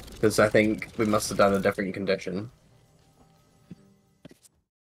 Because I think we must have done a different condition.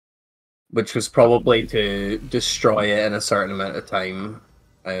 Which was probably to destroy it in a certain amount of time,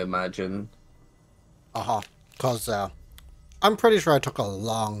 I imagine. Uh-huh. Because, I'm pretty sure I took a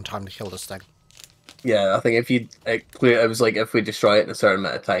long time to kill this thing. Yeah, I think if you... It was like, if we destroy it in a certain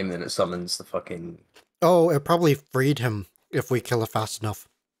amount of time, then it summons the fucking... Oh, it probably freed him if we kill it fast enough.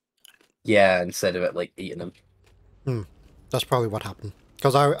 Yeah, instead of it, like, eating him. That's probably what happened.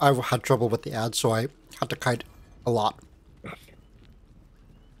 Because I had trouble with the ads, so I had to kite a lot.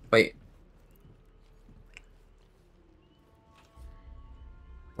 Wait.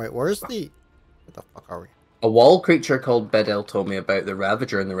 Wait, where's the... What the fuck are we? A wall creature called Bedell told me about the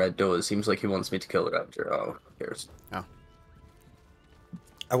Ravager and the Red Doe. It seems like he wants me to kill the Ravager. Oh, who cares? Oh.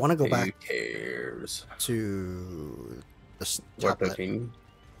 I want to go Who back cares? to this War tablet. 13.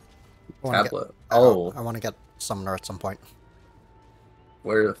 I wanna Tablet. Get, Oh. I want to get Summoner at some point.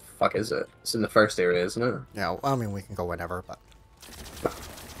 Where the fuck is it? It's in the first area, isn't it? Yeah, I mean, we can go whenever, but...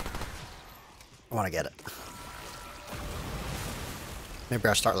 I want to get it. Maybe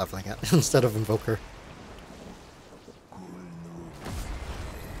I start leveling it instead of Invoker.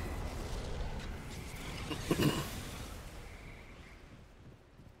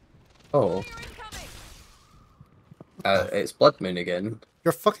 Oh. It's Blood Moon again.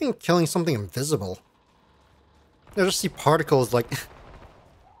 You're fucking killing something invisible. I just see particles, like...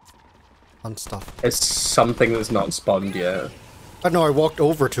 on stuff. It's something that's not spawned yet. I don't know, I walked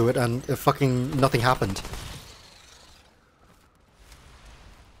over to it and it fucking nothing happened.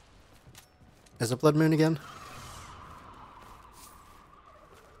 Is it Blood Moon again?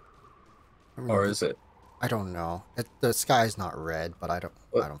 Or is it? I don't know. The sky's not red, but I don't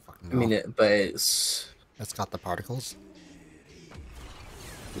fucking know. I mean, but it's... It's got the particles.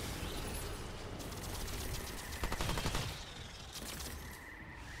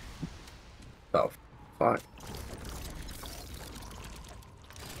 Oh, fuck.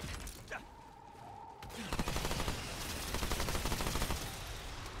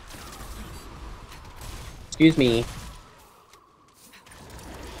 Excuse me.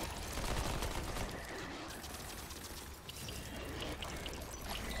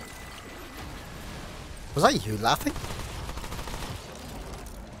 Was that you laughing?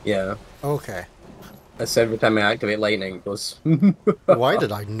 Yeah. Okay. That's every time I activate lightning, it goes... Why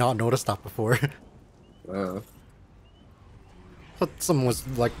did I not notice that before? Oh. Thought someone was,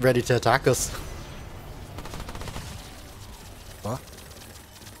 like, ready to attack us. What?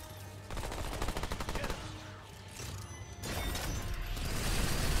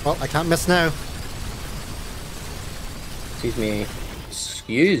 Well, I can't miss now. Excuse me.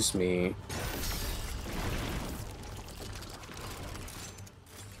 Excuse me.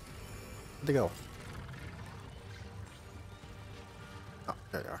 Where'd they go? Oh,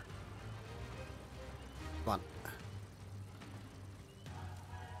 there they are. Come on.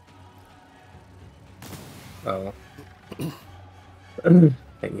 Oh. I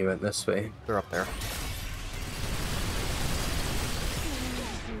think you went this way. They're up there.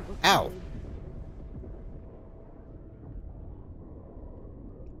 Ow!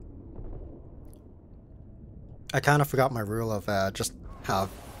 I kind of forgot my rule of just have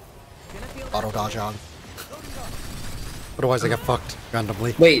auto dodge on. Otherwise I get fucked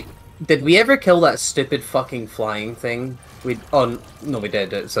randomly. Wait, did we ever kill that stupid fucking flying thing? Oh, no, we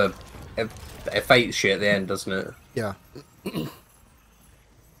did. It's it fights you at the end, doesn't it? Yeah.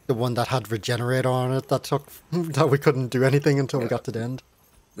 The one that had regenerator on it that took that we couldn't do anything until we got to the end.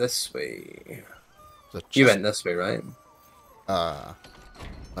 This way. So You went this way, right?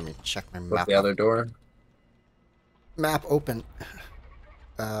 Let me check my With map. the other door. Map open.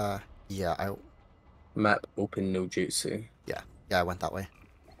 Yeah, Map open, no jutsu. yeah, I went that way.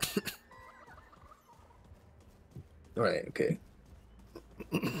 Right, okay.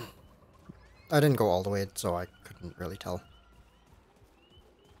 I didn't go all the way, so I couldn't really tell.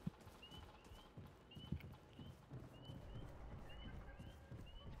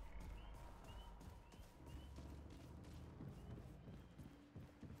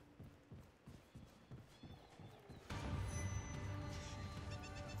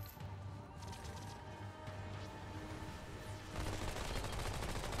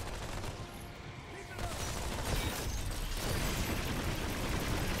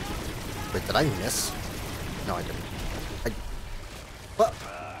 Wait, did I miss? No, I didn't. What?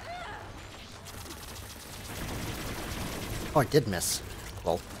 Oh, I did miss.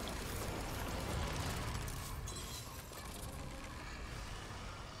 Well.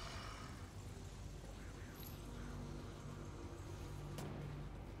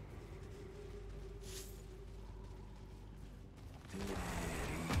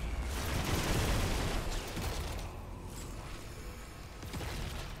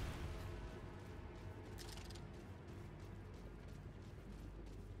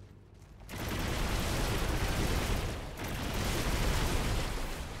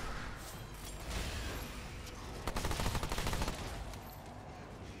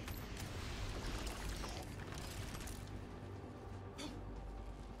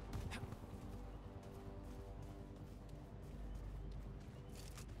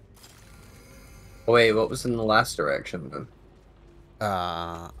 Oh, wait, what was in the last direction then?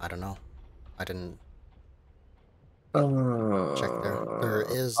 I don't know. I didn't check there. There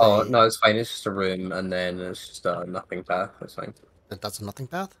is Oh, a... no, it's fine. It's just a room, and then it's just a nothing path. That's fine. That's a nothing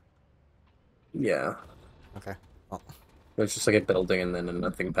path? Yeah. Okay. Well, It's just like a building and then a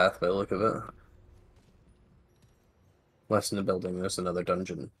nothing path by the look of it. Less in the building, there's another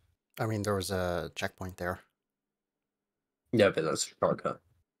dungeon. I mean, there was a checkpoint there. Yeah, but that's a shortcut.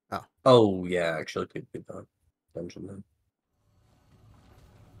 Oh. Oh, yeah, actually, could be that dungeon then.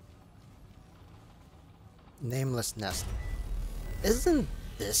 Nameless Nest. Isn't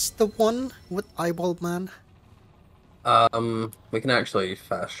this the one with Eyeball Man? We can actually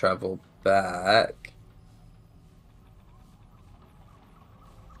fast travel back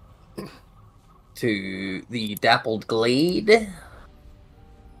to the Dappled Glade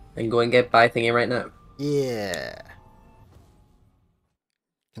and go and get by thingy right now. Yeah.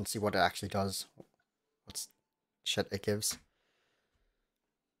 Can see what it actually does. What's shit it gives.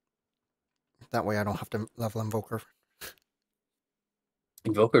 That way I don't have to level Invoker.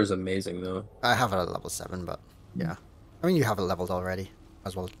 Invoker is amazing though. I have it at level 7, but yeah. I mean, you have it leveled already.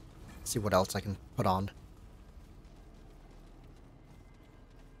 As well see what else I can put on.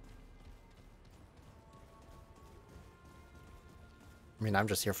 I mean, I'm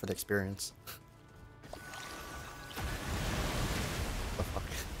just here for the experience. The fuck?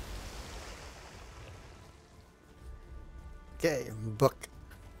 Okay, book.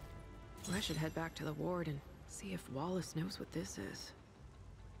 I should head back to the ward and see if Wallace knows what this is.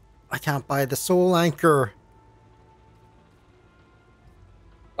 I can't buy the soul anchor.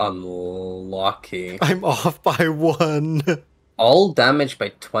 Unlucky. I'm off by 1. All damage by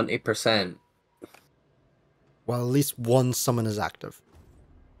 20%. Well, at least one summon is active.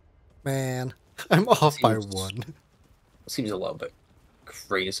 Man, I'm off by Seems- 1. Seems a little bit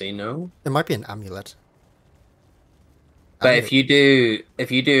crazy, no? It might be an amulet. But if you do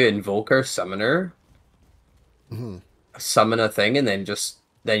Invoker Summoner, Mhm. summon a thing, and then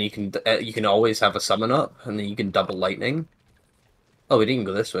you can always have a summon up, and then you can double lightning. Oh, we didn't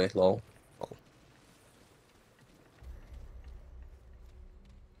go this way, lol.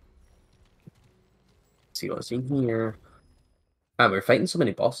 see what's in here. Man, we're fighting so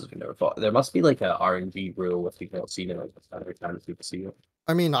many bosses we never fought. There must be like a RNG rule if you've not seen it. Like every time people see it.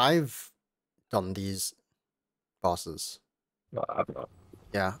 I mean, I've done these bosses. Well, I've not.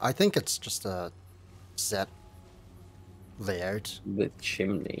 Yeah, I think it's just a set layout. The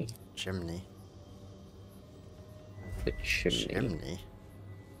chimney. Chimney. The chimney. Chimney.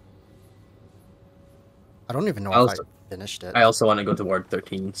 I don't even know I if also- I finished it. I also want to go to Ward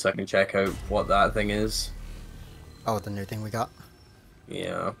 13 so I can check out what that thing is. Oh, the new thing we got.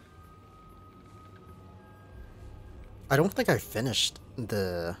 Yeah. I don't think I finished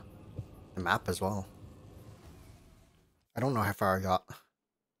the map as well. I don't know how far I got.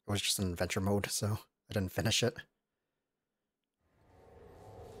 It was just in adventure mode, so I didn't finish it.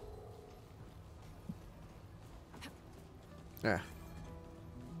 Yeah.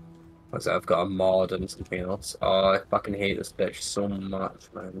 So I've got a mod and something else. Oh, I fucking hate this bitch so much,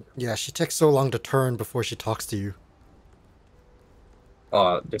 man. Yeah, she takes so long to turn before she talks to you.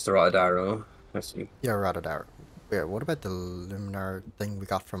 Oh, just a rotted arrow. I see. Yeah, rather there. Wait, what about the luminar thing we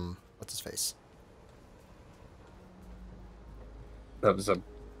got from what's his face? That was a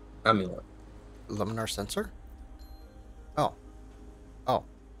amulet. Luminar sensor? Oh. Oh.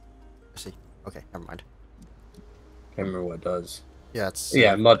 I see. Okay, never mind. Can't remember what it does. Yeah, it's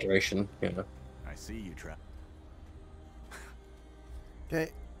Yeah, moderation. Yeah. I see you, Trap.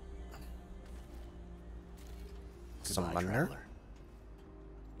 okay. Goodbye, Summoner. traveler.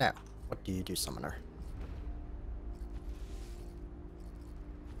 Now, what do you do, summoner?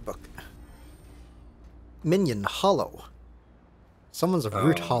 Book. Minion Hollow. Summons a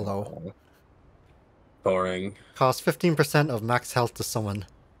root hollow. Boring. Costs 15% of max health to summon,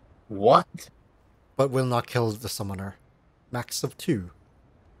 What? but will not kill the summoner. Max of 2.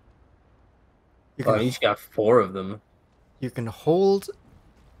 You Oh, can, you just got 4 of them. you can hold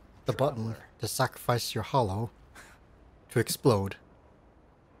the button to sacrifice your hollow to explode.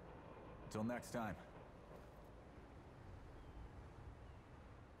 Until next time.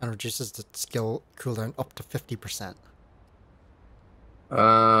 And reduces the skill cooldown up to 50%.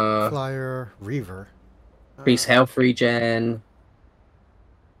 Flyer, Reaver. Increase health regen.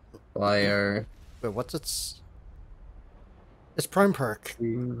 Flyer. Wait, what's its... Its prime perk.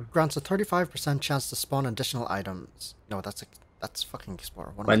 Grants a 35% chance to spawn additional items. No, that's fucking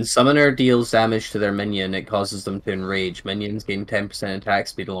Explorer. What am I- When summoner deals damage to their minion, it causes them to enrage. Minions gain 10% attack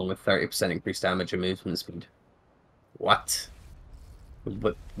speed along with 30% increased damage and movement speed. What?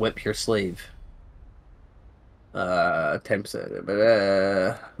 Whip your slave.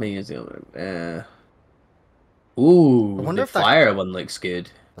 10%. Minions. Ooh, I wonder the if that- flyer one looks good.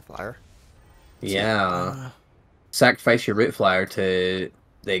 The flyer? Yeah. Sacrifice your root flyer to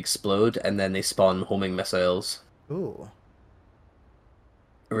they explode and then they spawn homing missiles. Ooh.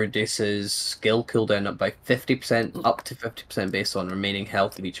 Reduces skill cooldown up by 50%, up to 50% based on remaining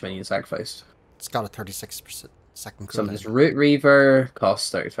health of each minion sacrificed. It's got a 36% second Summons cooldown. Root Reaver, costs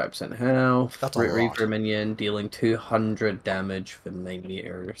 35% health. That's a Root lot. Reaver minion dealing 200 damage for 9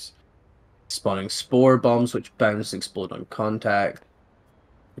 meters. Spawning Spore Bombs, which bounce and explode on contact.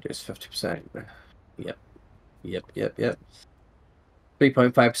 Reduce 50%. Yep.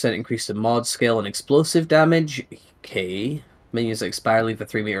 3.5% increase in mod skill and explosive damage. Okay. Minions that expire leave a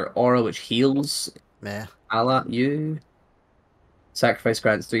 3-meter aura, which heals Meh. you. Sacrifice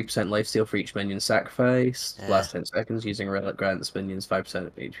grants 3% lifesteal for each minion sacrificed. Yeah. Last 10 seconds, using relic grants minions 5%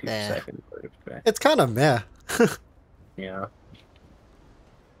 of HP per Yeah. second. Okay. It's kind of meh. Yeah.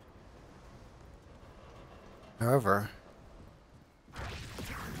 However...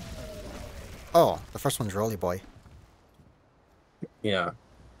 Oh, the first one's Rolly Boy. Yeah.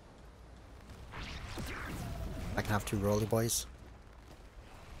 I can have 2 Rolly Boys.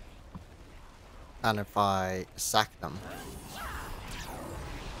 And if I sack them,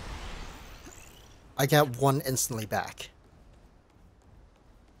 I get 1 instantly back.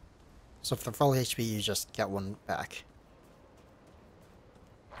 So if they're full HP, you just get 1 back.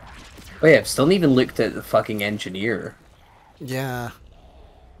 Oh yeah, I've still even looked at the fucking engineer. Yeah.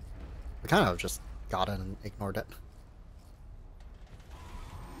 I kind of just got it and ignored it.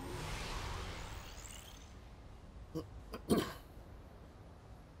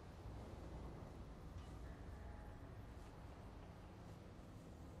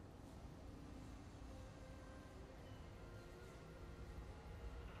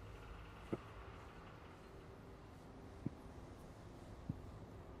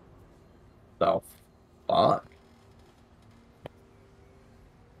 So, fuck.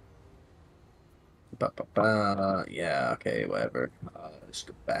 Yeah, okay, whatever. Let's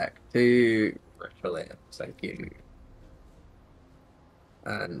go back to virtual lamps, thank you.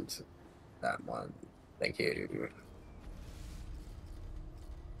 And that one. Thank you.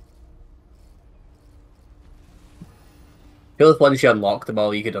 I feel like once you unlock them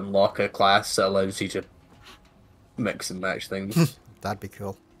all, you could unlock a class that allows you to mix and match things. That'd be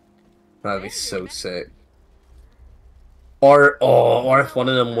cool. That'd be so sick. Or if one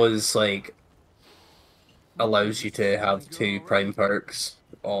of them was like allows you to have 2 prime perks.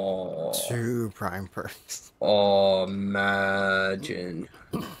 Oh, 2 prime perks. oh, imagine.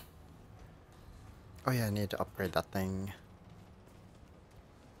 Oh yeah, I need to upgrade that thing.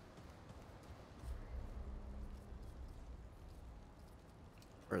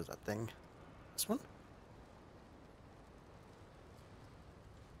 Where is that thing? This one?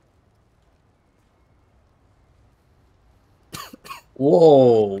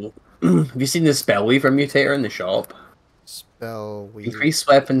 Whoa. Have you seen the spell weaver mutator in the shop? Spell we Increase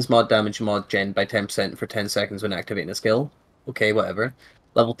weapons mod damage mod gen by 10% for 10 seconds when activating a skill. Okay, whatever.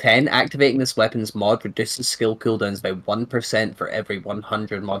 Level 10, activating this weapons mod reduces skill cooldowns by 1% for every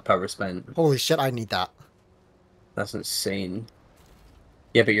 100 mod power spent. Holy shit, I need that. That's insane.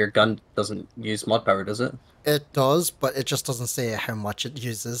 Yeah, but your gun doesn't use mod power, does it? It does, but it just doesn't say how much it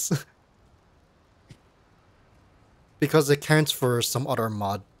uses. Because it counts for some other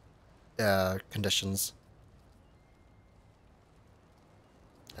mod conditions.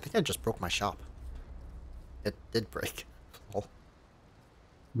 I think I just broke my shop. It did break. Oh.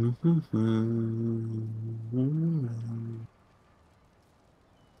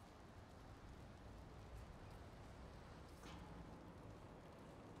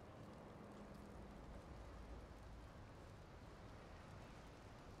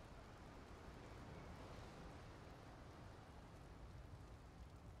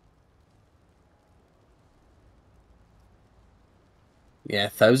 Yeah,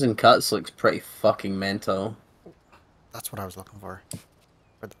 1,000 cuts looks pretty fucking mental. That's what I was looking for.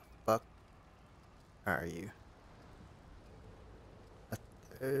 Where the fuck are you?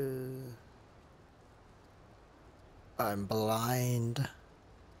 I'm blind.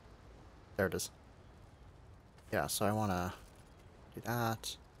 There it is. Yeah, so I want to do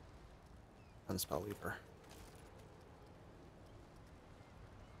that. And spell weaver.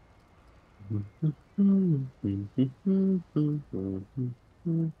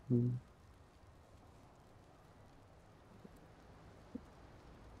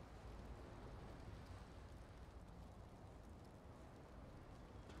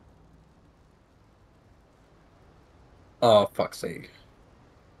 Oh, fuck's sake.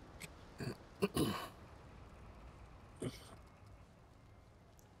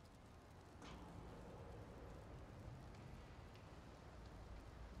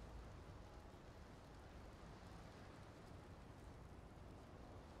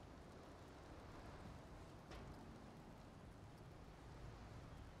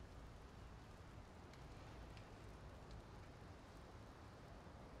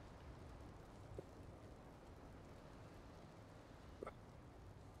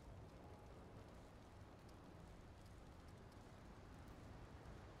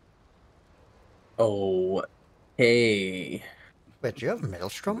 Oh, hey. Wait, do you have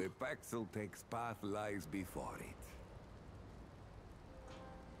Maelstrom? The Paxeltech's path lies before it.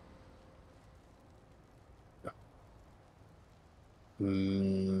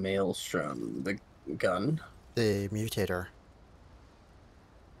 Maelstrom, the gun. The mutator.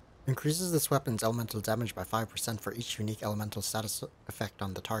 Increases this weapon's elemental damage by 5% for each unique elemental status effect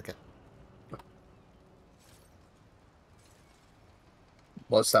on the target.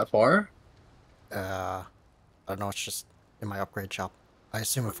 What's that for? I don't know, it's just in my upgrade shop. I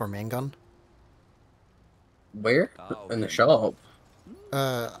assume it for main gun. Where? How In the can- shop.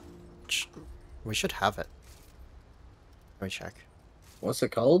 We should have it. Let me check. What's it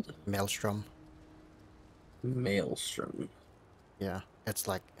called? Maelstrom. Maelstrom. Yeah, it's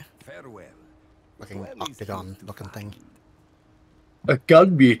like Farewell. looking Well, it's octagon good to looking thing. A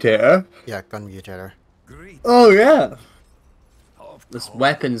gun mutator? Yeah, gun mutator. Great. Oh, yeah. Of This course.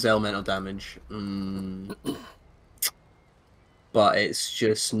 weapon's elemental damage. But it's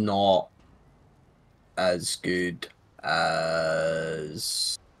just not as good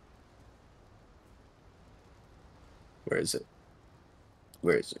as... Where is it?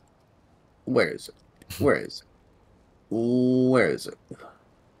 Where is it? Where is it? Where is it? Where is it?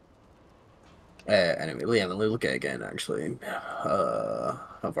 Anyway, Liam, let me look at it again, actually.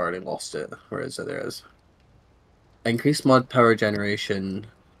 I've already lost it. Where is it? There it is. Increased mod power generation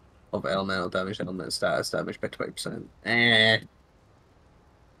of elemental damage, element status damage by 20%.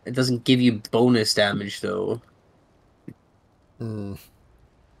 It doesn't give you bonus damage, though.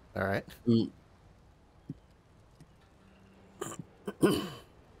 Alright.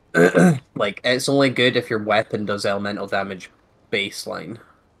 Like, it's only good if your weapon does elemental damage baseline.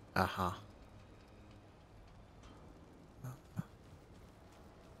 Uh-huh.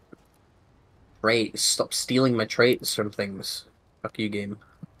 Right, stop stealing my traits from things. Fuck you, game.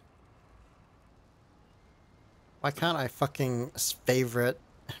 Why can't I fucking favorite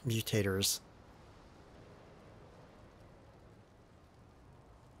mutators?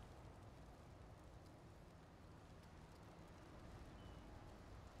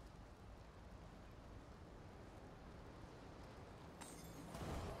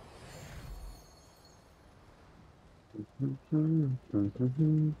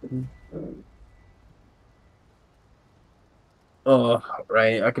 Oh,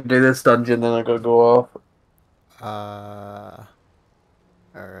 right, I can do this dungeon, then I gotta go off.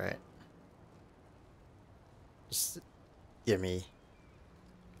 Alright. Just give me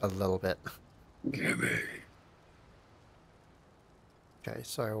a little bit. Gimme. Okay,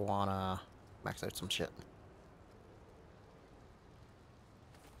 so I wanna max out some shit.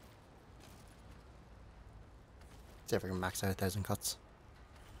 See if I can max out 1,000 cuts.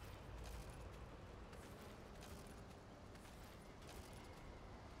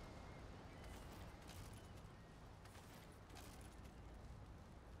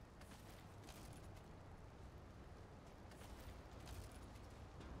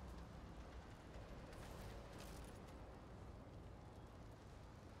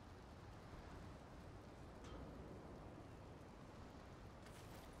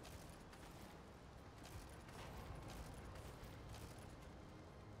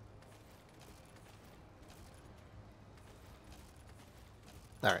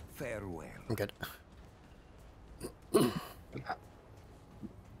 Alright, Farewell. I'm good.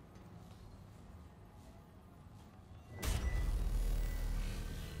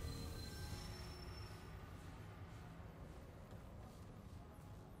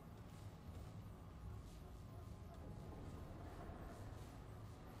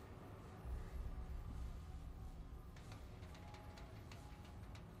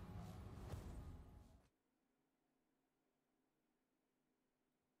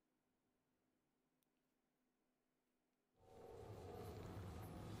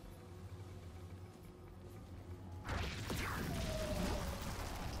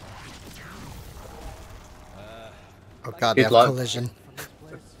 Oh god, they Good have luck. collision.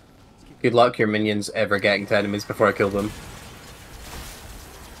 Good luck your minions ever getting to enemies before I kill them.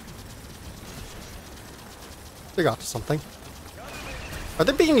 They got something. Are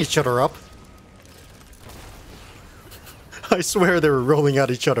they beating each other up? I swear they were rolling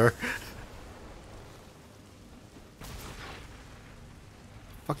at each other.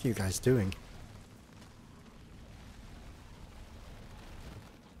 Fuck you guys doing?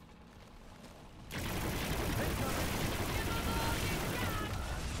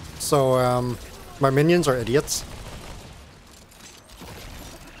 So, my minions are idiots.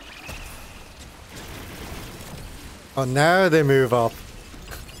 Oh, now they move up.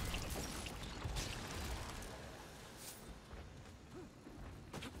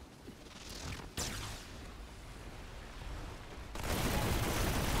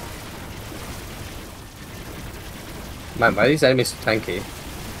 Man, why are these enemies so tanky?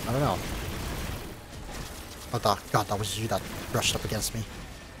 I don't know. Oh, god, that was you that rushed up against me.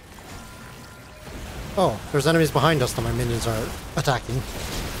 Oh, there's enemies behind us that my minions are attacking.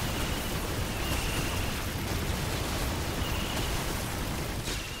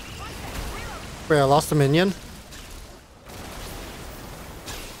 Wait, I lost a minion?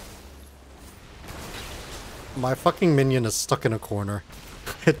 My fucking minion is stuck in a corner.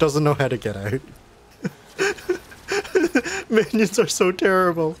 It doesn't know how to get out. Minions are so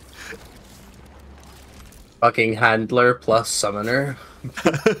terrible. Fucking handler plus summoner.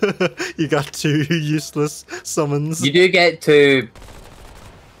 You got 2 useless summons. You do get to...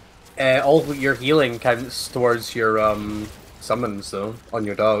 all your healing counts towards your summons, though, on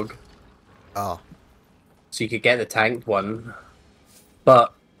your dog. Oh. So you could get the tanked one.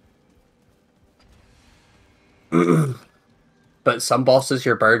 But... but some bosses,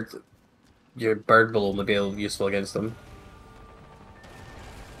 your bird will only be useful against them.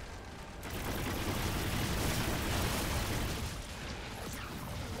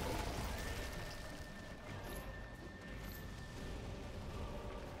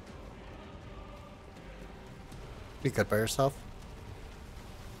 You good by yourself?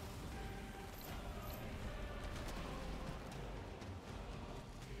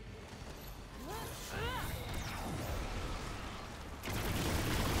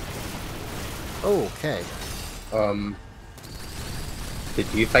 Okay. Did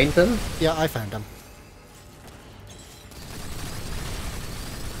you find them? Yeah, I found him.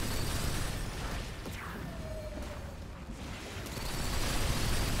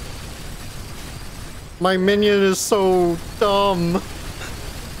 My minion is so dumb. Who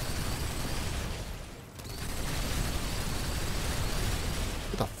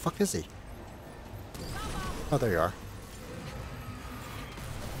the fuck is he? Oh, there you are.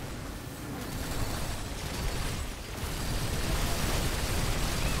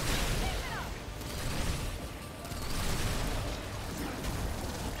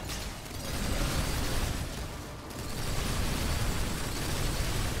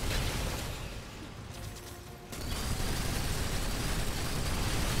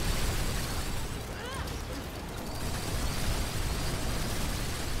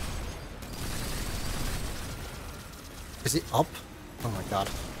 Is he up? Oh my god.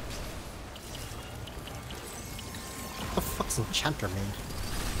 What the fuck's Enchanter mean?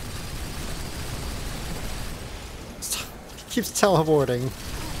 He keeps teleporting.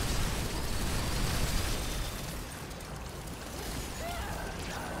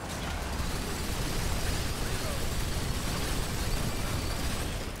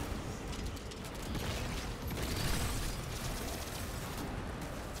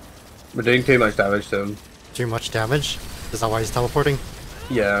 We're doing too much damage to him. Too much damage? Is that why he's teleporting?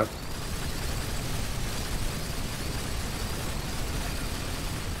 Yeah.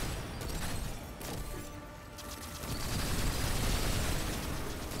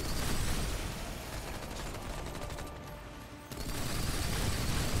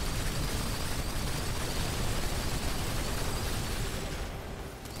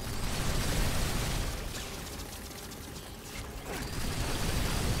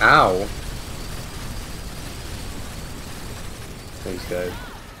 Ow. Thanks, guys.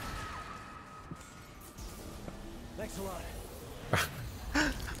 Thanks a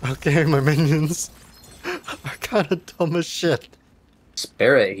lot. Okay, my minions are kind of dumb as shit.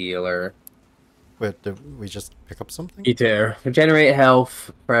 Spirit healer. Wait, did we just pick up something? Eater. Regenerate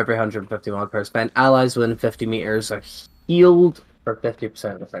health for every 151 per spent. Allies within 50 meters are healed for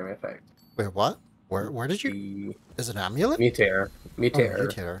 50% of the primary effect. Wait, what? Where did you? Is it an amulet? Mutator. Oh,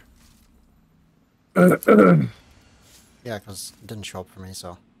 Mutator. mutator. Yeah, because it didn't show up for me,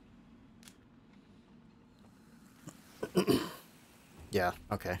 so. Yeah,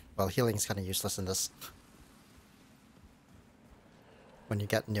 okay. Well, healing is kind of useless in this. When you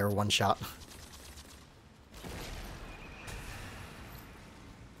get near one shot.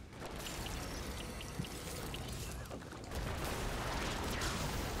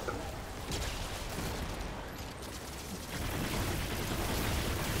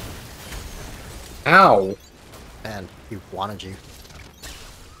 Ow! Man, he wanted you.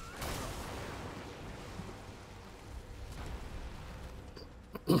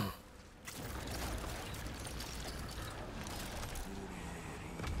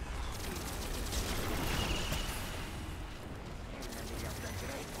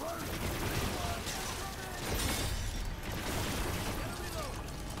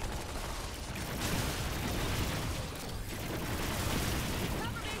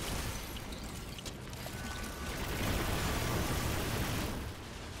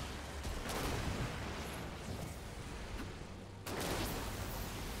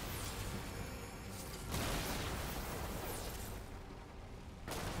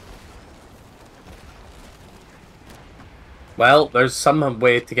 Well, there's some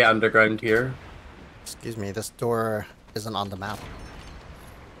way to get underground here. Excuse me, this door isn't on the map.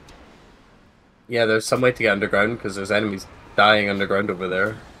 Yeah, there's some way to get underground because there's enemies dying underground over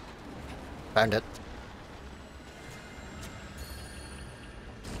there. Found it.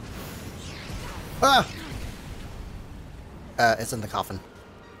 Ah! It's in the coffin.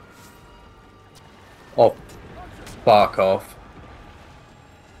 Oh, fuck off.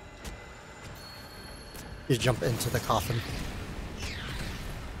 You jump into the coffin.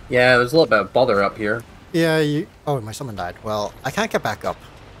 Yeah, there's a little bit of bother up here. Yeah, you... Oh, my summon died. Well, I can't get back up.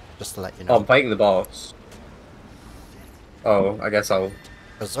 Just to let you know. Oh, I'm fighting the boss. Oh, I guess I'll...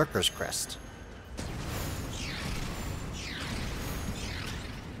 Berserker's Crest.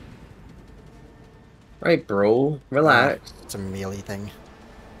 Right, bro. Relax. It's a melee thing.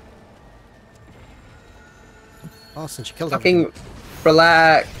 Oh, since you killed Fucking everything.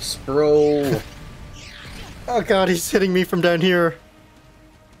 relax, bro. Oh god, he's hitting me from down here.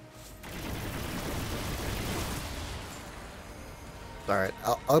 Alright,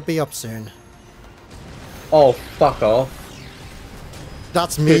 I'll be up soon. Oh, fuck off.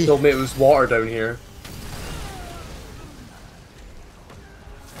 That's They me. told me it was water down here.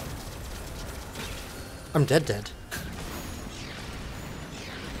 I'm dead.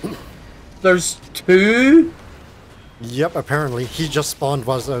 There's two? Yep, apparently. He just spawned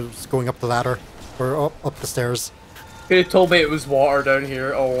while I was going up the ladder. Or up the stairs. Could have told me it was water down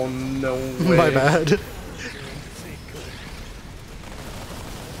here. Oh no way. My bad.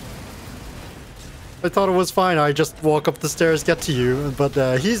 I thought it was fine. I just walk up the stairs, get to you, but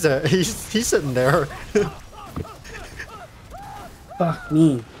he's sitting there. Fuck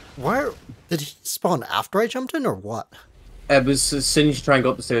me. Where did he spawn after I jumped in, or what? It was as soon as you try and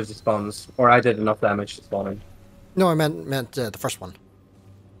go up the stairs, it spawns. Or I did enough damage to spawn him. No, I meant the first one.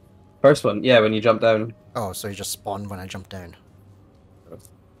 First one, yeah, when you jump down. Oh, so he just spawned when I jumped down.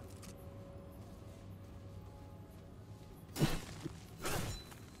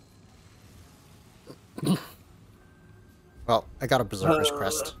 Well, I got a Berserker's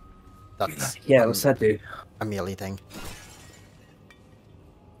Crest. That's Yeah, what's that do? a melee thing.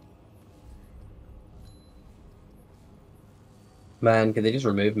 Man, can they just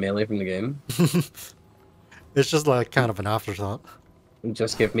remove melee from the game? It's just like kind of an afterthought. And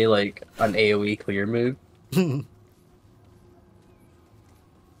just give me like an AoE clear move?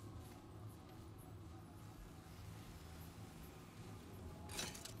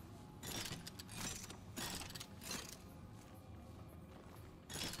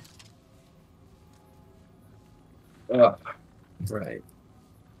 Oh, right.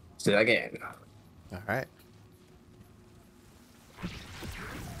 Let's do that again. Alright.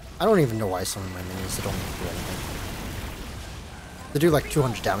 I don't even know why some of my minis they don't do anything. They do like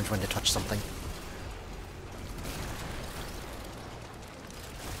 200 damage when they touch something.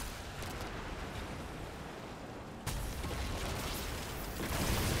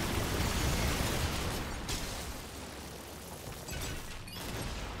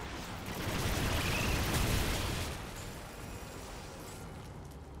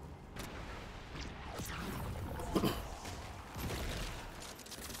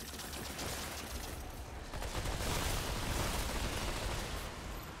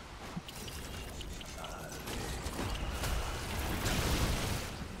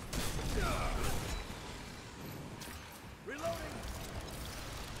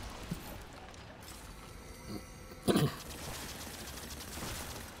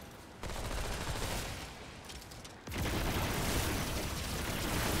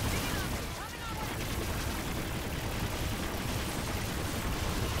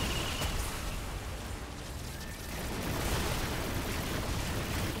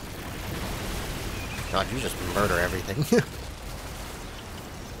 God, you just murder everything.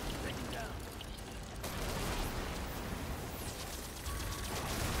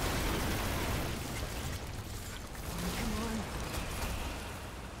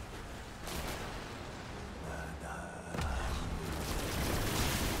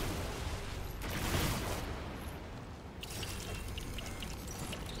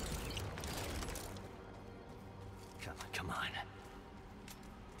 Come on.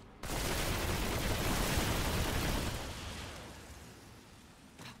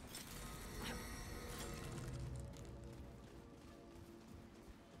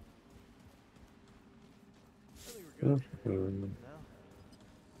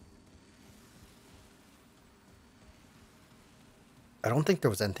 I don't think there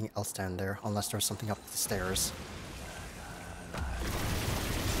was anything else down there, unless there was something up the stairs.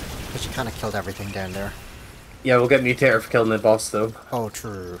 But you kind of killed everything down there. Yeah, we'll get Mutator for killing the boss though. Oh,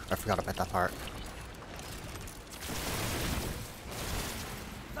 true. I forgot about that part.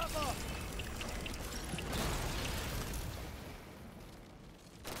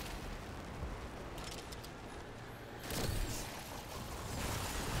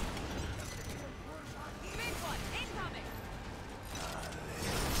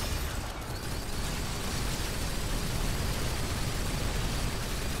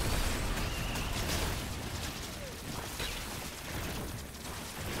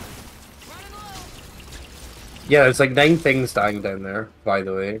 Yeah, there's like 9 things dying down there, by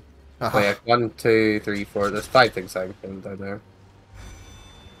the way. Uh-huh. Oh, yeah, 1, 2, 3, 4. There's 5 things dying down there.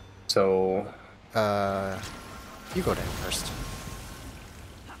 So, You go down first.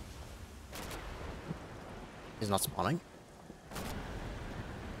 He's not spawning.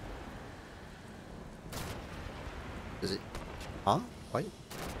 Is he? Huh? Wait.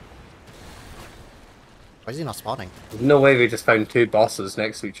 Why is he not spawning? there's no way we just found 2 bosses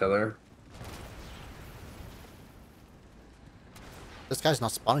next to each other. This guy's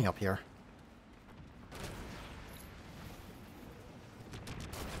not spawning up here.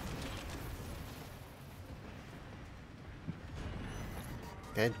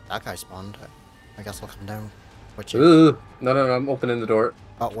 Okay, that guy spawned. I guess I'll come down. Which you... Ooh! No, I'm opening the door.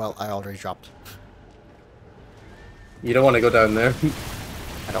 Oh, well, I already dropped. You don't want to go down there.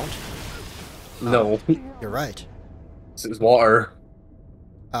 I don't? No. You're right. It's water.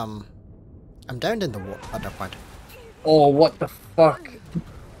 I'm down in the at that point. Oh, what the fuck?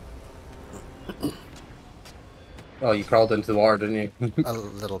 Oh, you crawled into the water, didn't you? A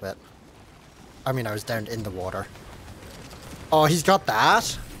little bit. I mean, I was down in the water. Oh, he's got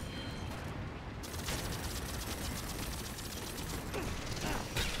that?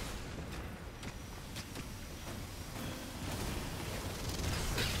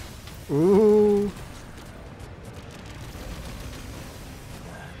 Ooh.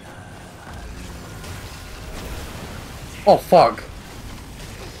 Oh, fuck.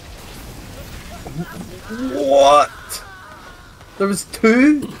 What? There was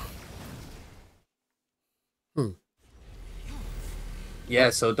two? Yeah,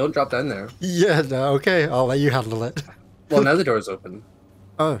 so don't drop down there. Yeah, no, okay, I'll let you handle it. Well, now the door's open.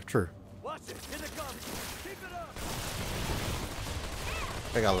 Oh, true. Watch it. Here it comes. Keep it up.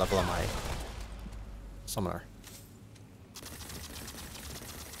 I got a level on my summoner.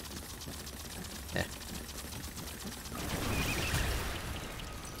 Yeah.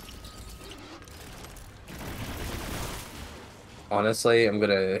 Honestly, I'm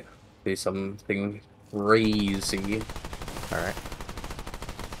gonna do something crazy. Alright.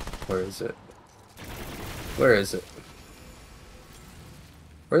 Where is it? Where is it?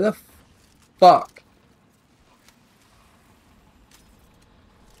 Where the fuck?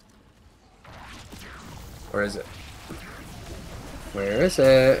 Where is it? Where is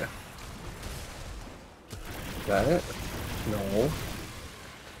it? Got it? No.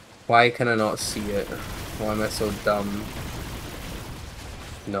 Why can I not see it? Why am I so dumb?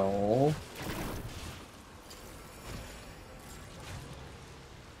 No.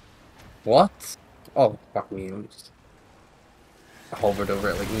 What? Oh, fuck me. I'm just... I hovered over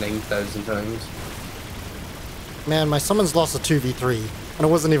it like 9,000 times. Man, my summons lost a 2v3, and it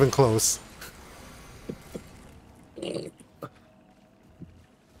wasn't even close.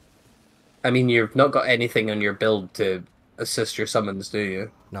 I mean, you've not got anything on your build to assist your summons, do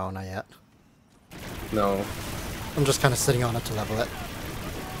you? No, not yet. No. I'm just kind of sitting on it to level it.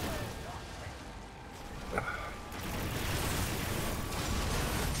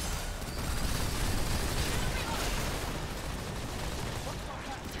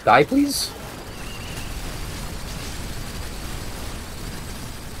 Die, please?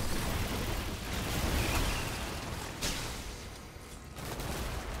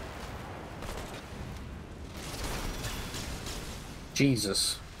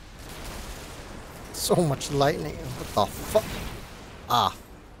 Jesus. So much lightning. What the fuck? Ah.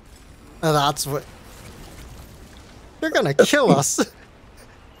 That's what... They're gonna kill us!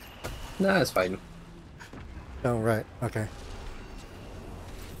 Nah, it's fine. Oh, right. Okay.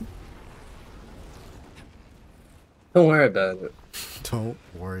 Don't worry about it. Don't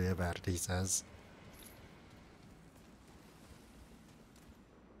worry about it, he says.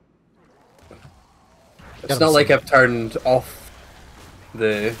 It's not like I've turned off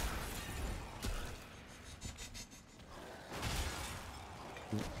the... I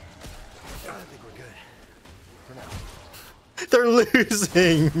think we're good. For now. They're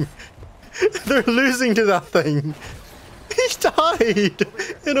losing! They're losing to that thing! He died!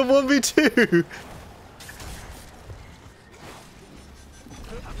 In a 1v2!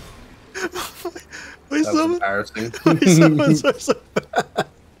 My That was embarrassing. summons are so bad.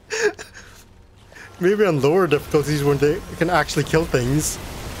 Maybe on lower difficulties when they can actually kill things.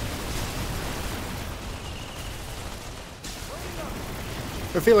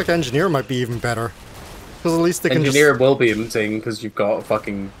 I feel like Engineer might be even better. Because at least they can Engineer will be insane because you've got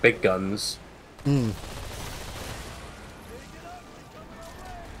fucking big guns. Hmm.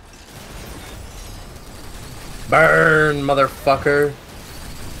 Burn, motherfucker.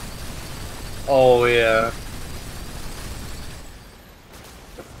 Oh, yeah.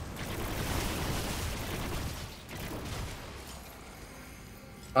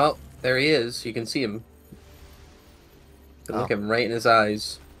 Oh, there he is. You can see him. You can look him right in his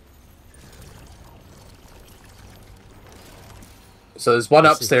eyes. So there's one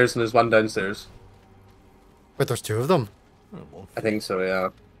upstairs and there's one downstairs. Wait, there's two of them? I think so, yeah.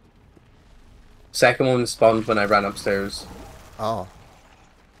 Second one spawned when I ran upstairs. Oh.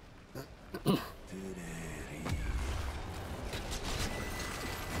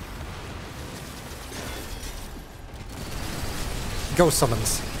 Ghost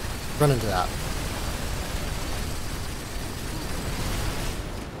summons. Run into that.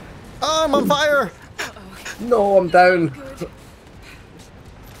 Oh, I'm on fire! No, I'm down.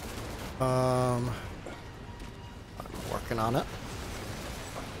 I'm working on it.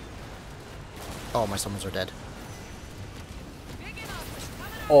 Oh, my summons are dead.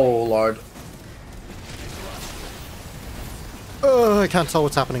 Oh, Lord. Oh, I can't tell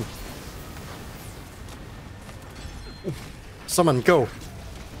what's happening. Summon, go.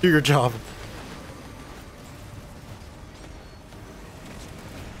 Do your job.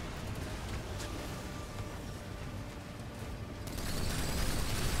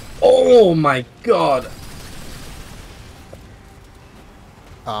 Oh my god!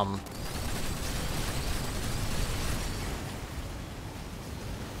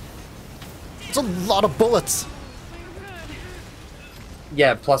 It's a lot of bullets.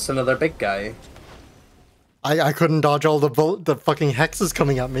 Yeah, plus another big guy. I couldn't dodge all the fucking hexes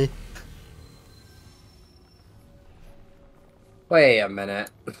coming at me. Wait a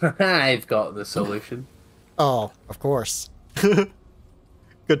minute. I've got the solution. Oh, of course.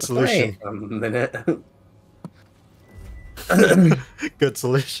 Good solution. Wait a minute. Good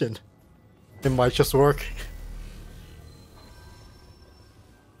solution. It might just work.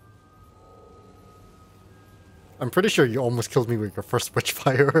 I'm pretty sure you almost killed me with your first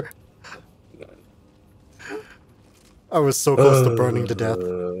witchfire. I was so close to burning to death.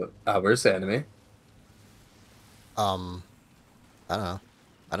 Where's the enemy? I don't know.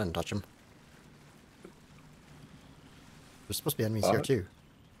 I didn't touch him. There's supposed to be enemies here too.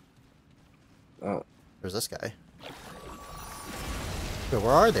 Oh. There's this guy. Wait,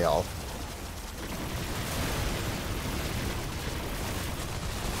 where are they all?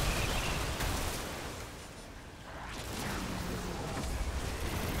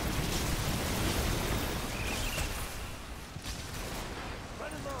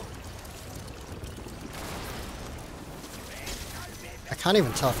 I can't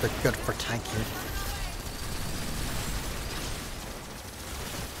even tell if they're good for tanking.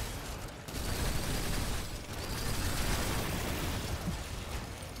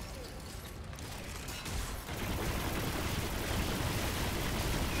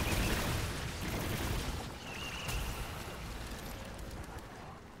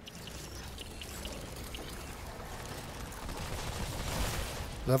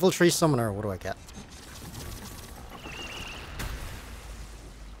 Level 3 summoner, what do I get?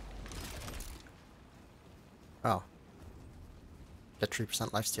 Oh. Get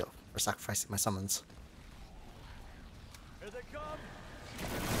 3% lifesteal for sacrificing my summons. Here they come.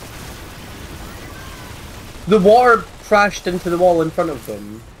 The water crashed into the wall in front of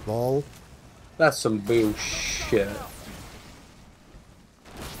them. Lol. That's some bullshit. Yeah.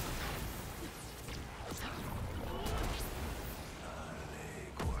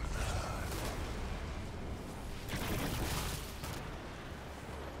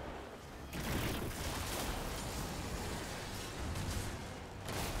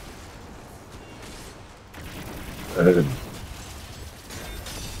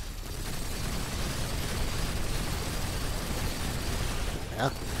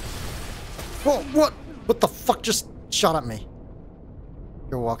 Whoa, what? What the fuck just shot at me?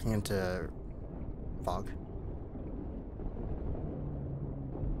 You're walking into fog.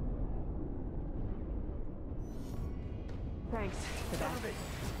 Thanks for that.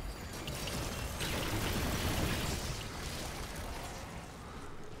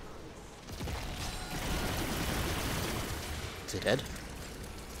 Is he dead?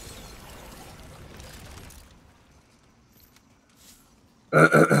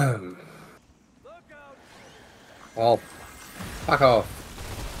 Oh, fuck off.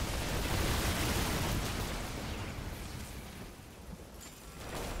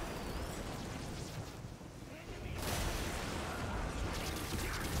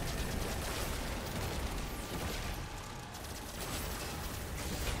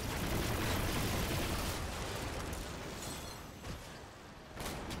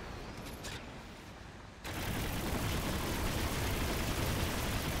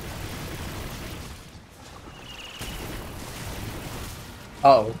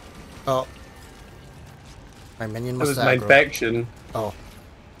 Uh-oh. Oh. My minion That must was have my aggro. infection. Oh.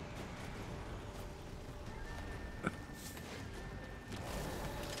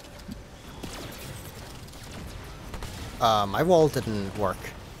 My wall didn't work.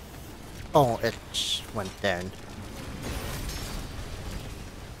 Oh, it went down.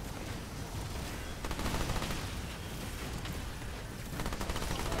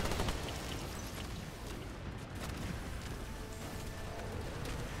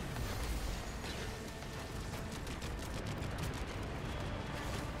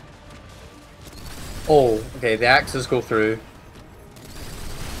 Oh, okay, the axes go through.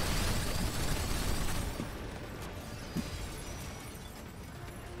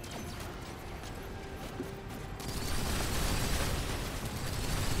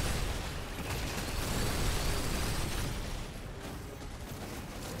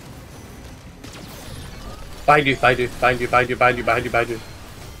 Behind you, behind you, behind you, behind you, behind you, behind you, behind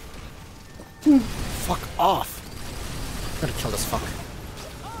you. Fuck off. gonna kill this fuck.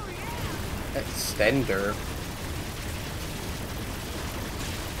 Extender.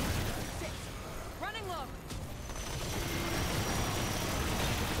 Running low.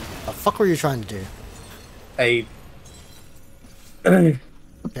 The fuck were you trying to do? Okay,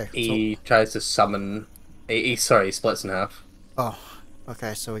 Okay, tries to summon. Sorry, he splits in half. oh,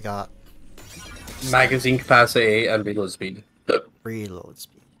 okay, so we got Magazine capacity and reload speed. reload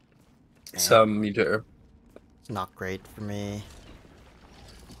speed. Some mutator. It's not great for me.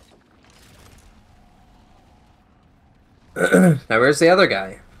 Now where's the other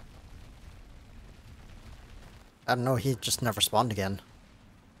guy? I don't know, he just never spawned again.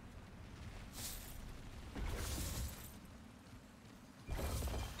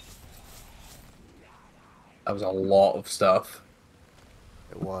 That was a lot of stuff.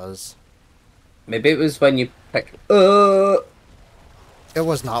 It was. Maybe it was when you picked. It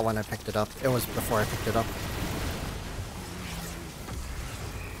was not when I picked it up. It was before I picked it up.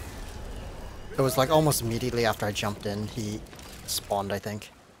 It was like almost immediately after I jumped in, he spawned, I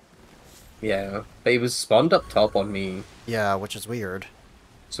think. Yeah, but he was spawned up top on me. Yeah, which is weird.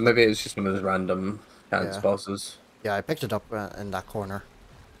 So maybe it was just one of those random chance Yeah. bosses. Yeah, I picked it up in that corner.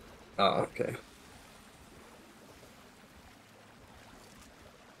 Oh, okay.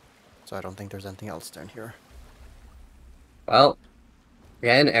 So I don't think there's anything else down here. Well,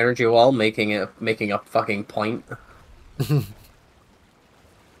 again, energy wall making a fucking point.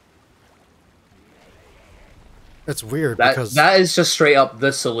 It's weird That because... that is just straight up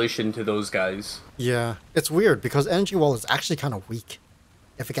the solution to those guys. Yeah, it's weird because energy wall is actually kind of weak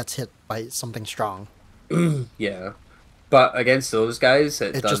if it gets hit by something strong. Yeah, but against those guys,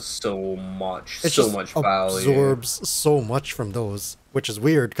 it does just- so much, It so just much value. absorbs so much from those, which is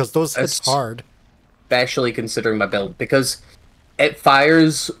weird because those hit It's- hard. Especially considering my build, because it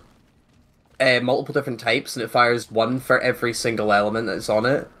fires multiple different types, and it fires one for every single element that's on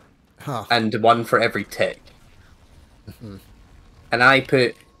it, Huh. and one for every tick. And I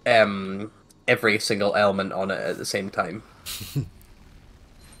put every single element on it at the same time.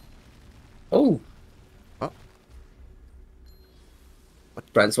 Oh. Oh.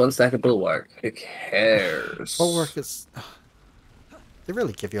 Brent's 1 stack of bulwark. Who cares? Bulwark is... They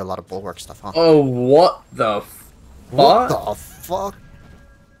really give you a lot of bulwark stuff, huh? Oh, what the What fuck? the fuck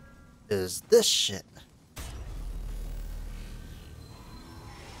is this shit?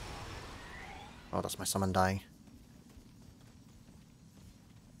 Oh, that's my summon dying.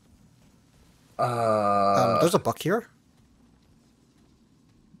 There's a buck here.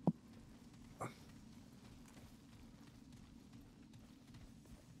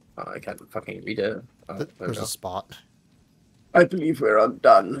 I can't fucking read it. Oh, there we There's go. a spot. I believe we're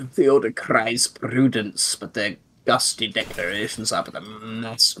undone. The order cries prudence, but their gusty declarations are but the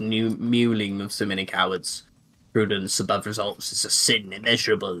mass mewling of so many cowards. Prudence above results is a sin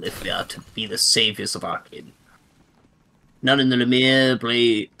immeasurable if we are to be the saviors of our kin. None in the Lemire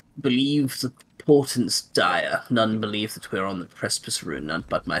believe the portents dire. None believe that we're on the precipice of ruin, none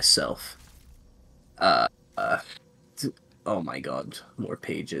but myself. Oh my god, more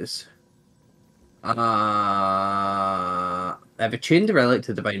pages. I've attuned the relic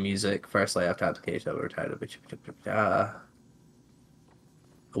to divine music. Firstly, after application, we're tired of it.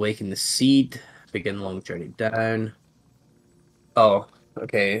 Awaken the seed. Begin long journey down. Oh,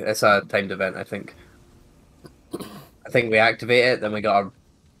 okay. It's a timed event, I think. I think we activate it, then we got a...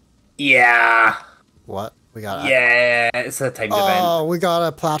 Yeah! What? We got... Yeah! It's a timed event. Oh, we got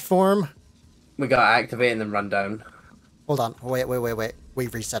a platform. We got to activate and then run down. Hold on. Wait. We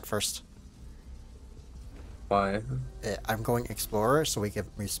reset first. Why? I'm going Explorer, so we give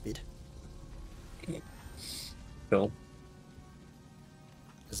move speed. Cool.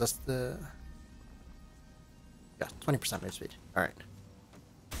 Is this the... Yeah, 20% move speed. Alright.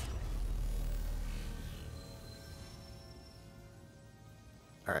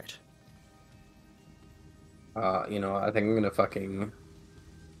 Alright. You know, I think I'm gonna fucking...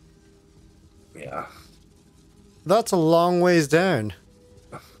 Yeah. That's a long ways down.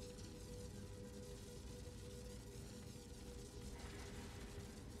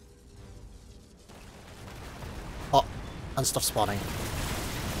 Oh, and stuff spawning.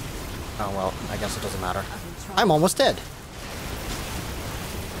 Oh well, I guess it doesn't matter. I'm almost dead.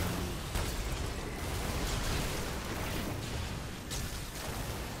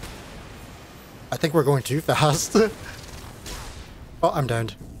 I think we're going too fast. Oh, I'm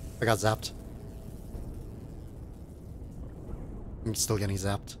downed. I got zapped. I'm still getting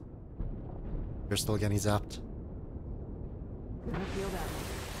zapped. You're still getting zapped.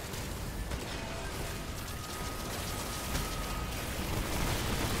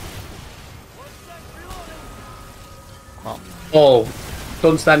 Well, Oh,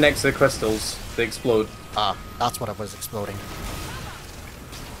 don't stand next to the crystals. They explode. that's what I was exploding.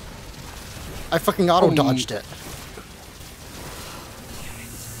 I fucking auto-dodged it.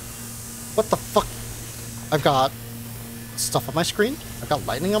 What the fuck? I've got stuff on my screen? I've got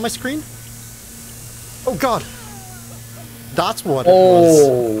lightning on my screen? Oh god! That's what it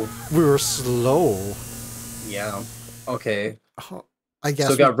was. We were slow. Yeah. Okay. Oh, I guess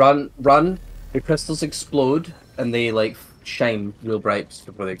So we got run. The crystals explode, and they like shine real bright just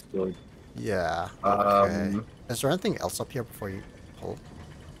before they explode. Yeah, okay. Um, Is there anything else up here before you pull?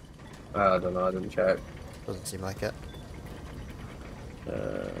 I don't know. I didn't check. Doesn't seem like it.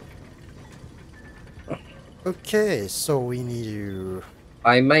 Uh, Okay, so we need to...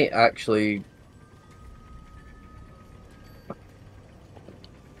 I might actually.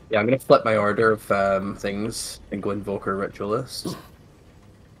 Yeah, I'm gonna flip my order of things and go Invoker Ritualist.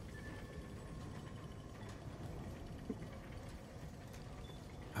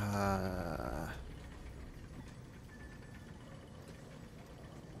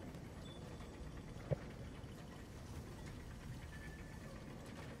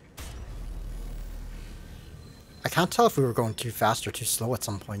 I can't tell if we were going too fast or too slow at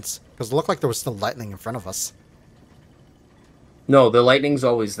some points. Because it looked like there was still lightning in front of us. No, the lightning's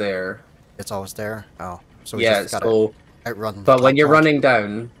always there. It's always there? Oh. So we Yeah, just gotta so. outrun But when Top you're Cloud. running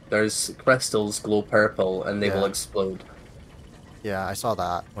down, there's crystals glow purple and they will Yeah. explode. Yeah, I saw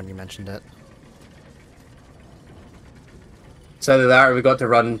that when you mentioned it. It's either that or we got to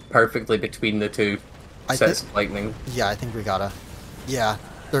run perfectly between the two I sets of lightning. Yeah, I think we gotta. Yeah,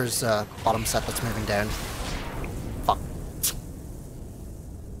 there's a bottom set that's moving down. Fuck.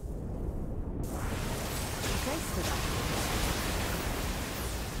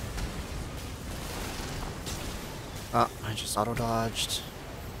 I just auto-dodged.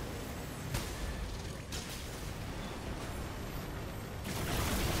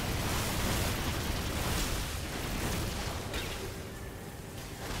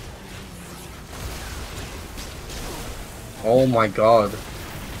 Oh my god. I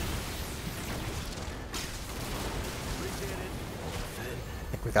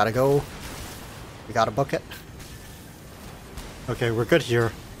think we gotta go. We gotta book it. Okay, we're good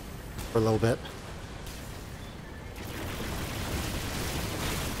here for a little bit.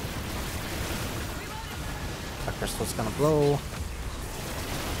 That crystal's gonna blow.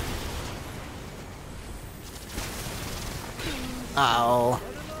 Ow.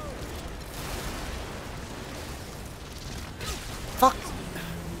 Fuck!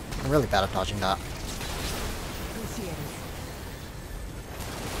 I'm really bad at dodging that.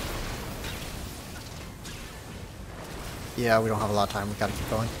 Yeah, we don't have a lot of time. We gotta keep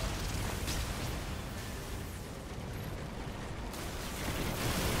going.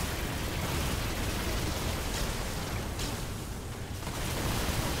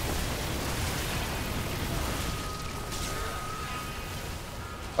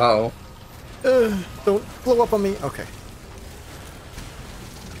 Uh-oh. Don't blow up on me. Okay.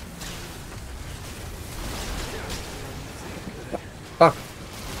 Fuck.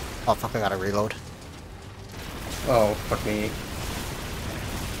 Oh fuck, I gotta reload. Oh, fuck me.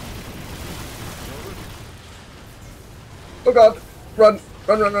 Oh god! Run!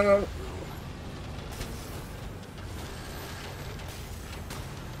 Run, run, run, run!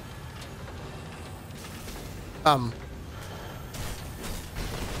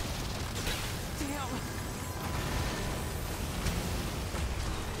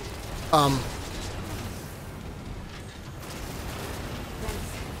 Um.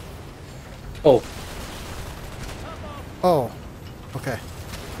 Oh. Oh. Okay.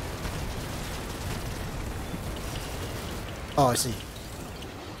 Oh, I see.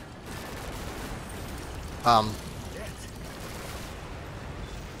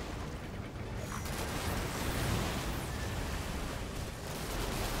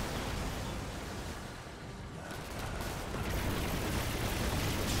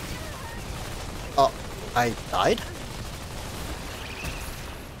 Oh, I died?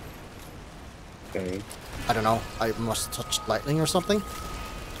 Okay. I don't know. I must have touched lightning or something.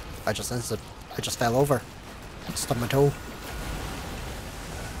 I just fell over. Stubbed my toe.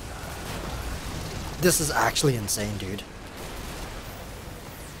 This is actually insane, dude.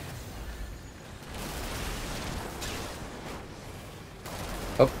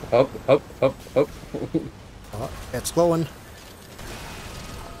 Up, up, up, up, up. Oh, it's glowing.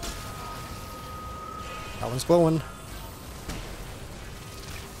 That one's glowing.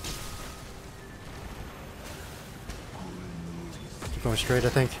 Keep going straight, I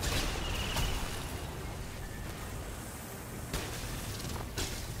think.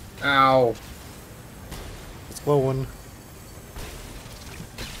 Ow. It's glowing.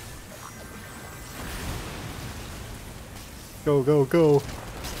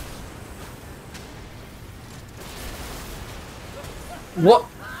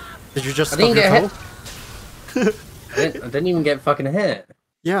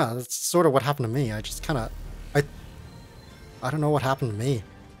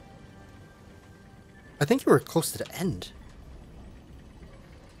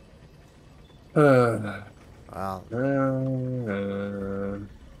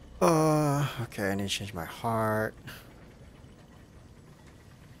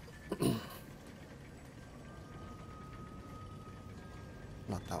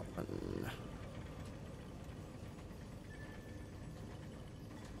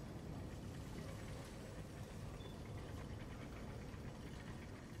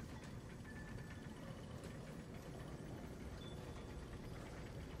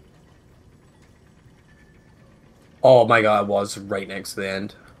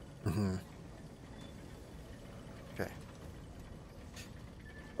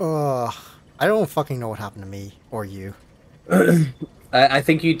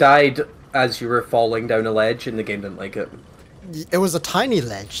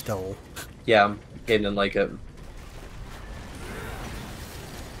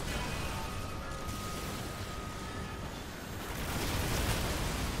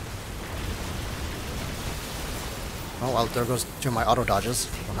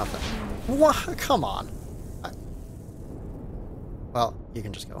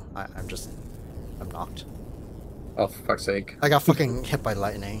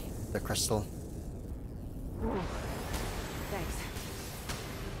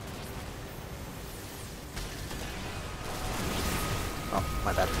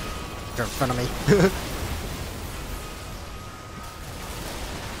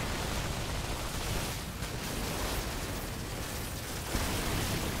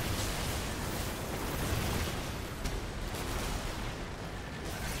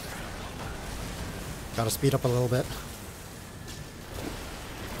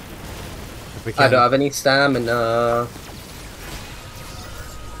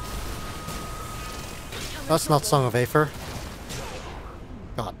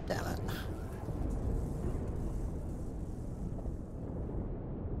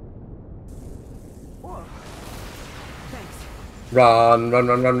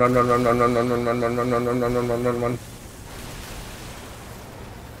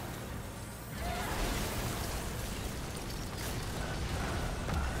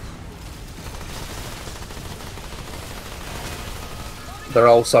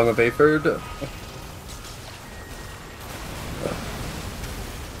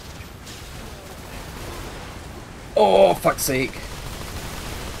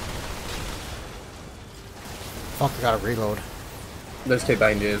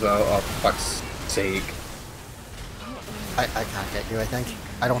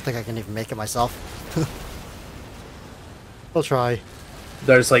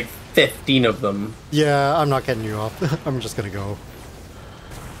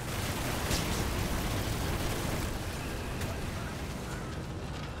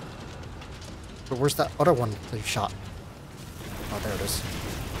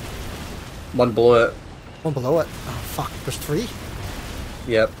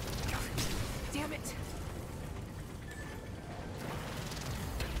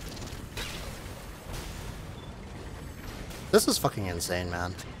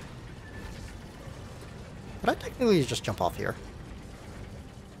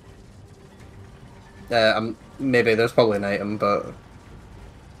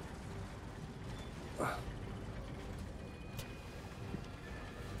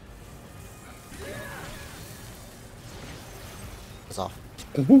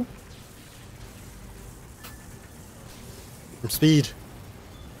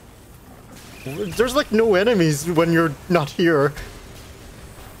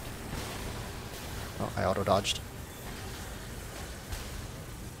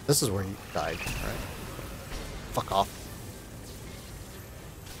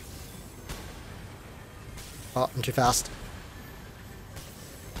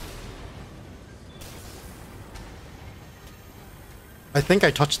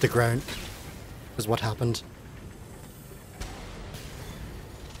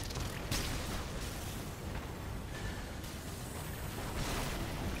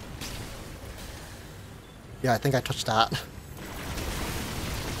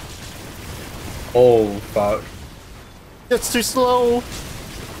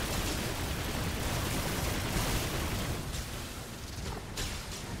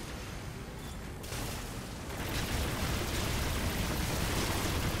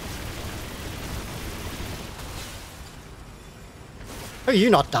 How are you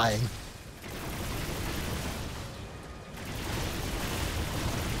not dying?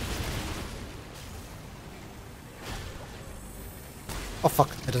 Oh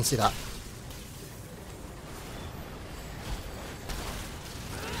fuck, I didn't see that.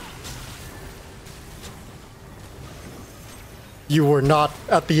 You were not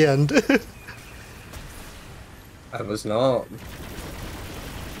at the end. I was not.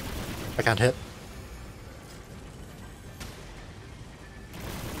 I can't hit.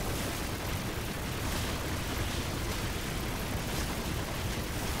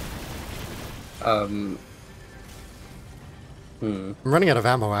 I'm running out of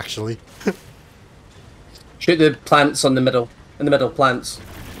ammo, actually. Shoot the plants on the middle. In the middle, plants.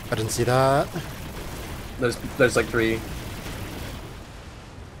 I didn't see that. There's like 3.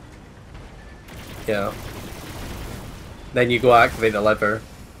 Yeah. Then you go activate the lever.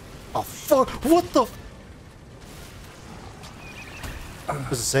 Oh fuck! What the?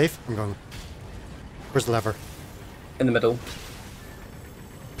 Is it safe? I'm going. Where's the lever? In the middle.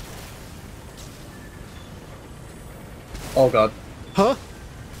 Oh god. Huh?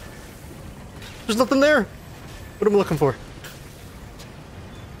 There's nothing there! What am I looking for?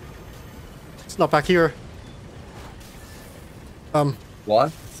 It's not back here.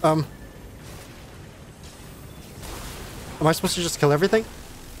 What? Am I supposed to just kill everything?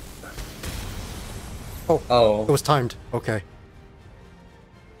 Oh. Oh. It was timed. Okay.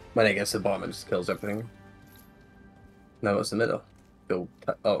 When it gets to the bottom, it just kills everything. No, it's the middle. Go.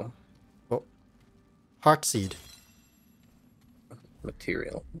 Oh. Oh. Heart seed.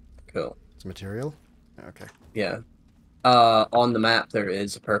 Material. Cool. It's material? Okay. Yeah. On the map, there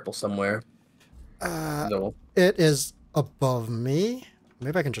is a purple somewhere. No. It is above me.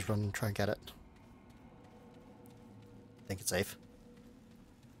 Maybe I can just run and try and get it. I think it's safe.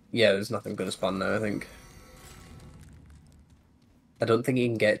 Yeah, there's nothing going to spawn now, I think. I don't think you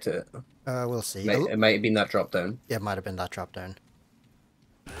can get to it. We'll see. It might have been that drop down. Yeah, it might have been that drop down.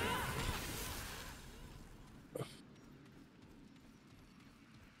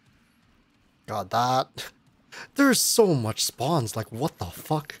 God, that... There's so much spawns, like, what the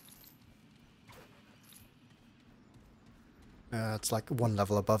fuck? It's like 1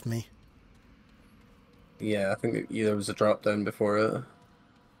 level above me. Yeah, I think there was a drop down before it.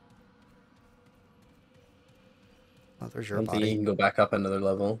 Oh, there's I your don't think you body. can go back up another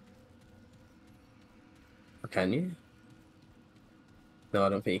level. Or can you? No, I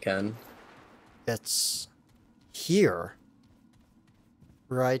don't think you can. It's... here.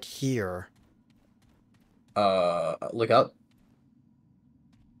 Right here. Look up.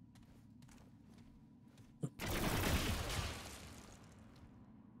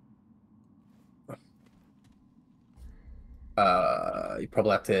 You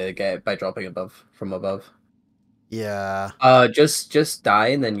probably have to get it by dropping above, from above. Yeah. Just die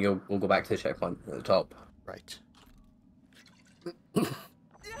and then we'll go back to the checkpoint at the top. Right.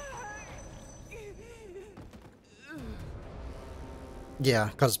 Yeah,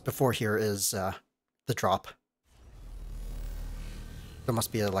 because before here is the drop. There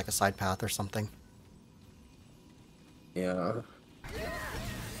must be like a side path or something. Yeah.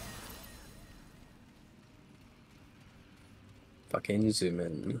 Fucking zoom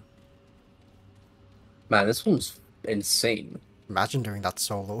in. Man, this one's insane. Imagine doing that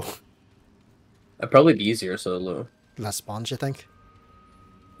solo. It'd probably be easier solo. Less spawns, you think?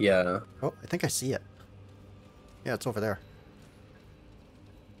 Yeah. Oh, I think I see it. Yeah, it's over there.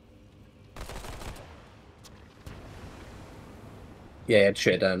 Yeah, you had to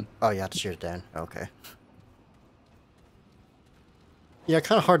shoot it down. Oh, you had to shoot it down. Okay. Yeah,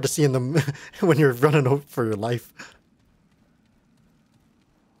 kind of hard to see in them when you're running out for your life.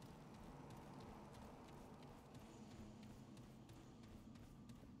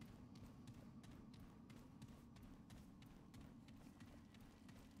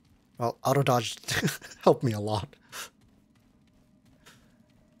 Well, auto dodge helped me a lot.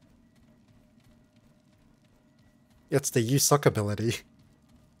 It's the you suck ability.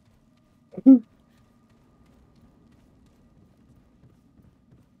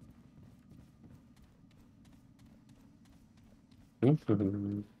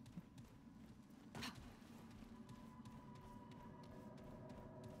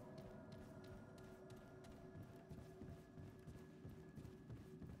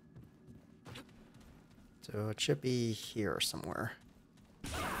 So it should be here somewhere.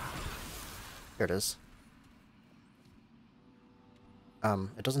 Here it is.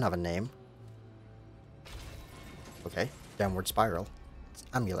 It doesn't have a name. Okay, downward spiral. It's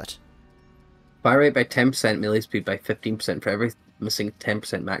amulet. Fire rate by 10%, melee speed by 15% for every missing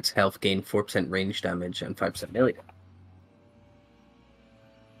 10% max health gain, 4% range damage, and 5% melee.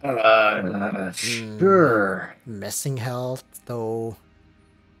 Sure. Missing health, though.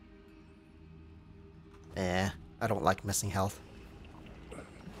 I don't like missing health.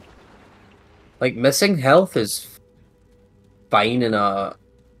 Like, missing health is fine in a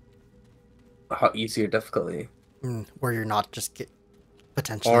easier difficulty. Where you're not just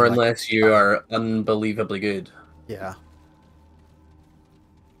potentially Or like unless you dying. are unbelievably good. Yeah.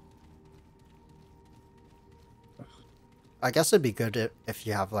 I guess it'd be good if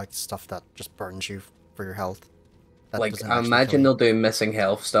you have like stuff that just burns you for your health. That Like, doesn't I actually kill imagine you. they'll do missing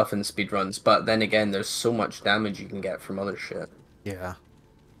health stuff in speedruns, but then again, there's so much damage you can get from other shit. Yeah.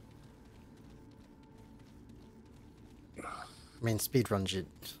 I mean, speedruns,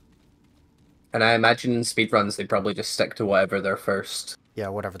 And I imagine in speedruns, they probably just stick to whatever their first yeah,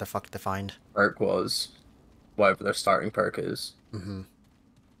 whatever the fuck they find. perk was. Whatever their starting perk is. Mm-hmm.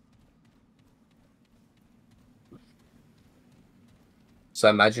 So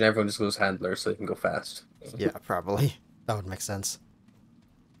I imagine everyone just goes handler so they can go fast. Yeah, probably. That would make sense.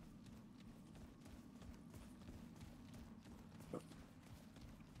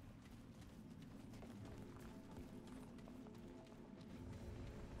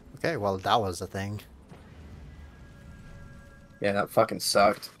 Okay, well, that was a thing. Yeah, that fucking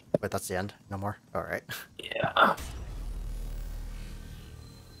sucked. Wait, that's the end? No more? Alright. Yeah.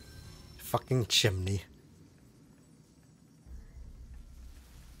 Fucking chimney.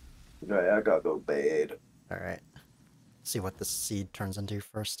 Right, I gotta go bed. Alright. See what this seed turns into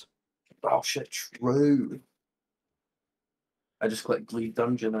first. Oh shit, true. I just clicked leave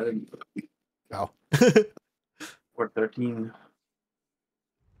dungeon. I didn't. Oh. Or 13.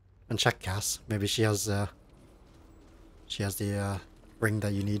 And check Cass. Maybe she has the ring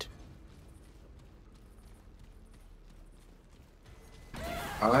that you need.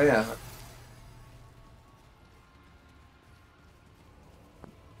 Oh yeah.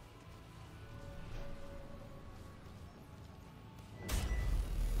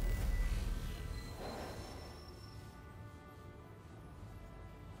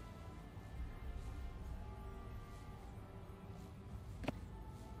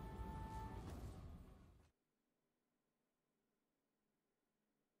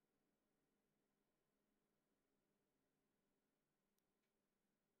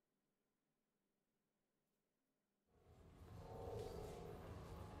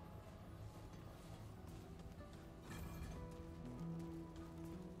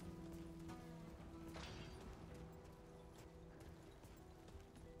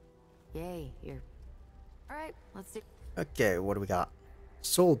 Yay, you're... Alright, let's do... Okay, what do we got?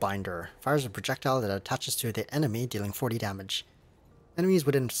 Soulbinder. Fires a projectile that attaches to the enemy, dealing 40 damage. Enemies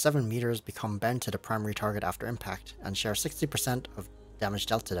within 7 meters become bound to the primary target after impact, and share 60% of damage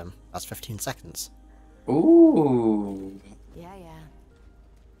dealt to them. That's 15 seconds. Ooh. Yeah, yeah.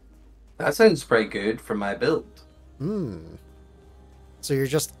 That sounds pretty good for my build. So you're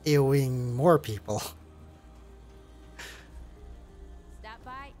just AoEing more people. Stop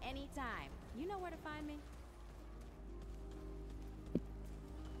by anytime. You know where to find me.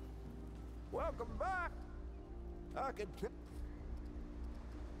 Welcome back. I can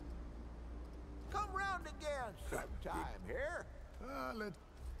come round again sometime here. Let's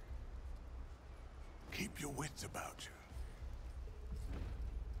keep your wits about you.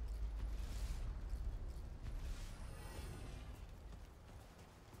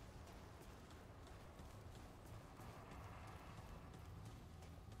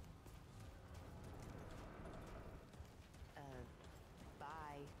 Bye.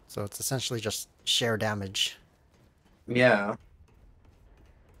 So it's essentially just share damage Yeah.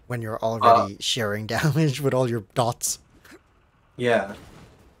 when you're already sharing damage with all your dots. Yeah.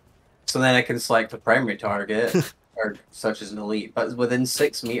 So then I can select a primary target, or such as an elite, but within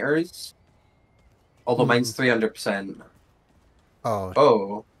 6 meters. Although mine's 300%. Oh,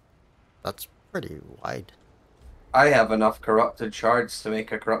 Oh, that's pretty wide. I have enough corrupted shards to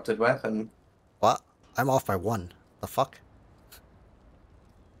make a corrupted weapon. What? I'm off by 1. The fuck?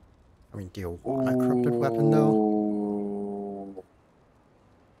 I mean, do you want a corrupted weapon though? Ooh.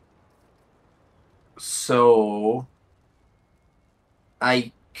 So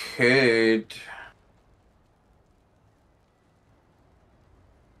I could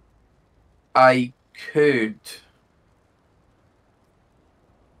I could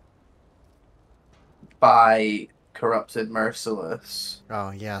buy corrupted merciless Oh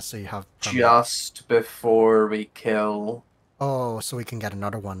yeah, so you have just before we kill. Oh, so we can get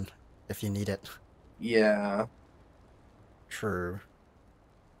another one if you need it. Yeah. True.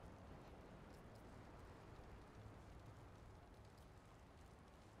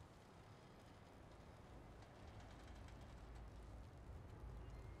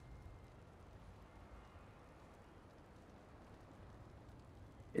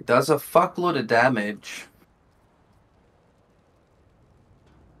 It does a fuckload of damage.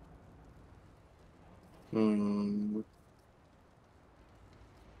 Hmm.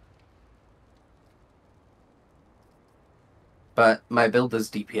 But my build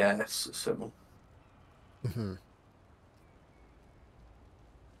is DPS, so... Mm-hmm.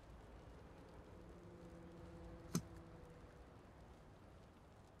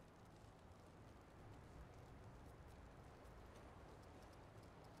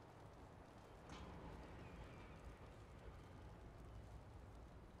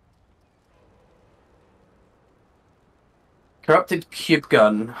 Corrupted Cube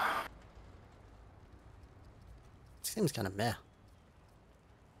Gun. Seems kind of meh.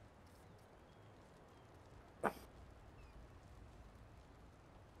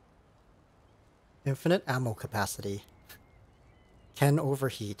 Infinite ammo capacity. Can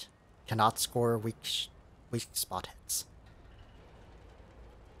overheat. Cannot score weak spot hits.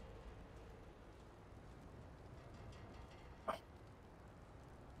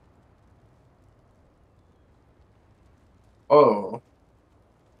 Oh.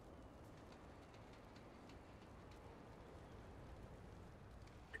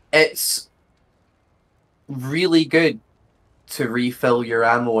 It's really good to refill your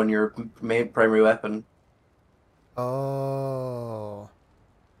ammo on your main primary weapon. Oh.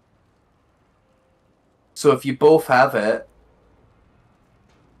 So if you both have it,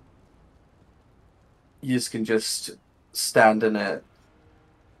 you can just stand in it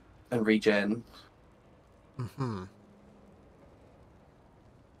and regen. Mm-hmm.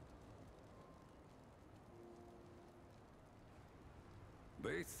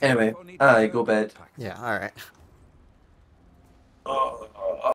 Anyway, I go bed. Yeah, alright. Oh.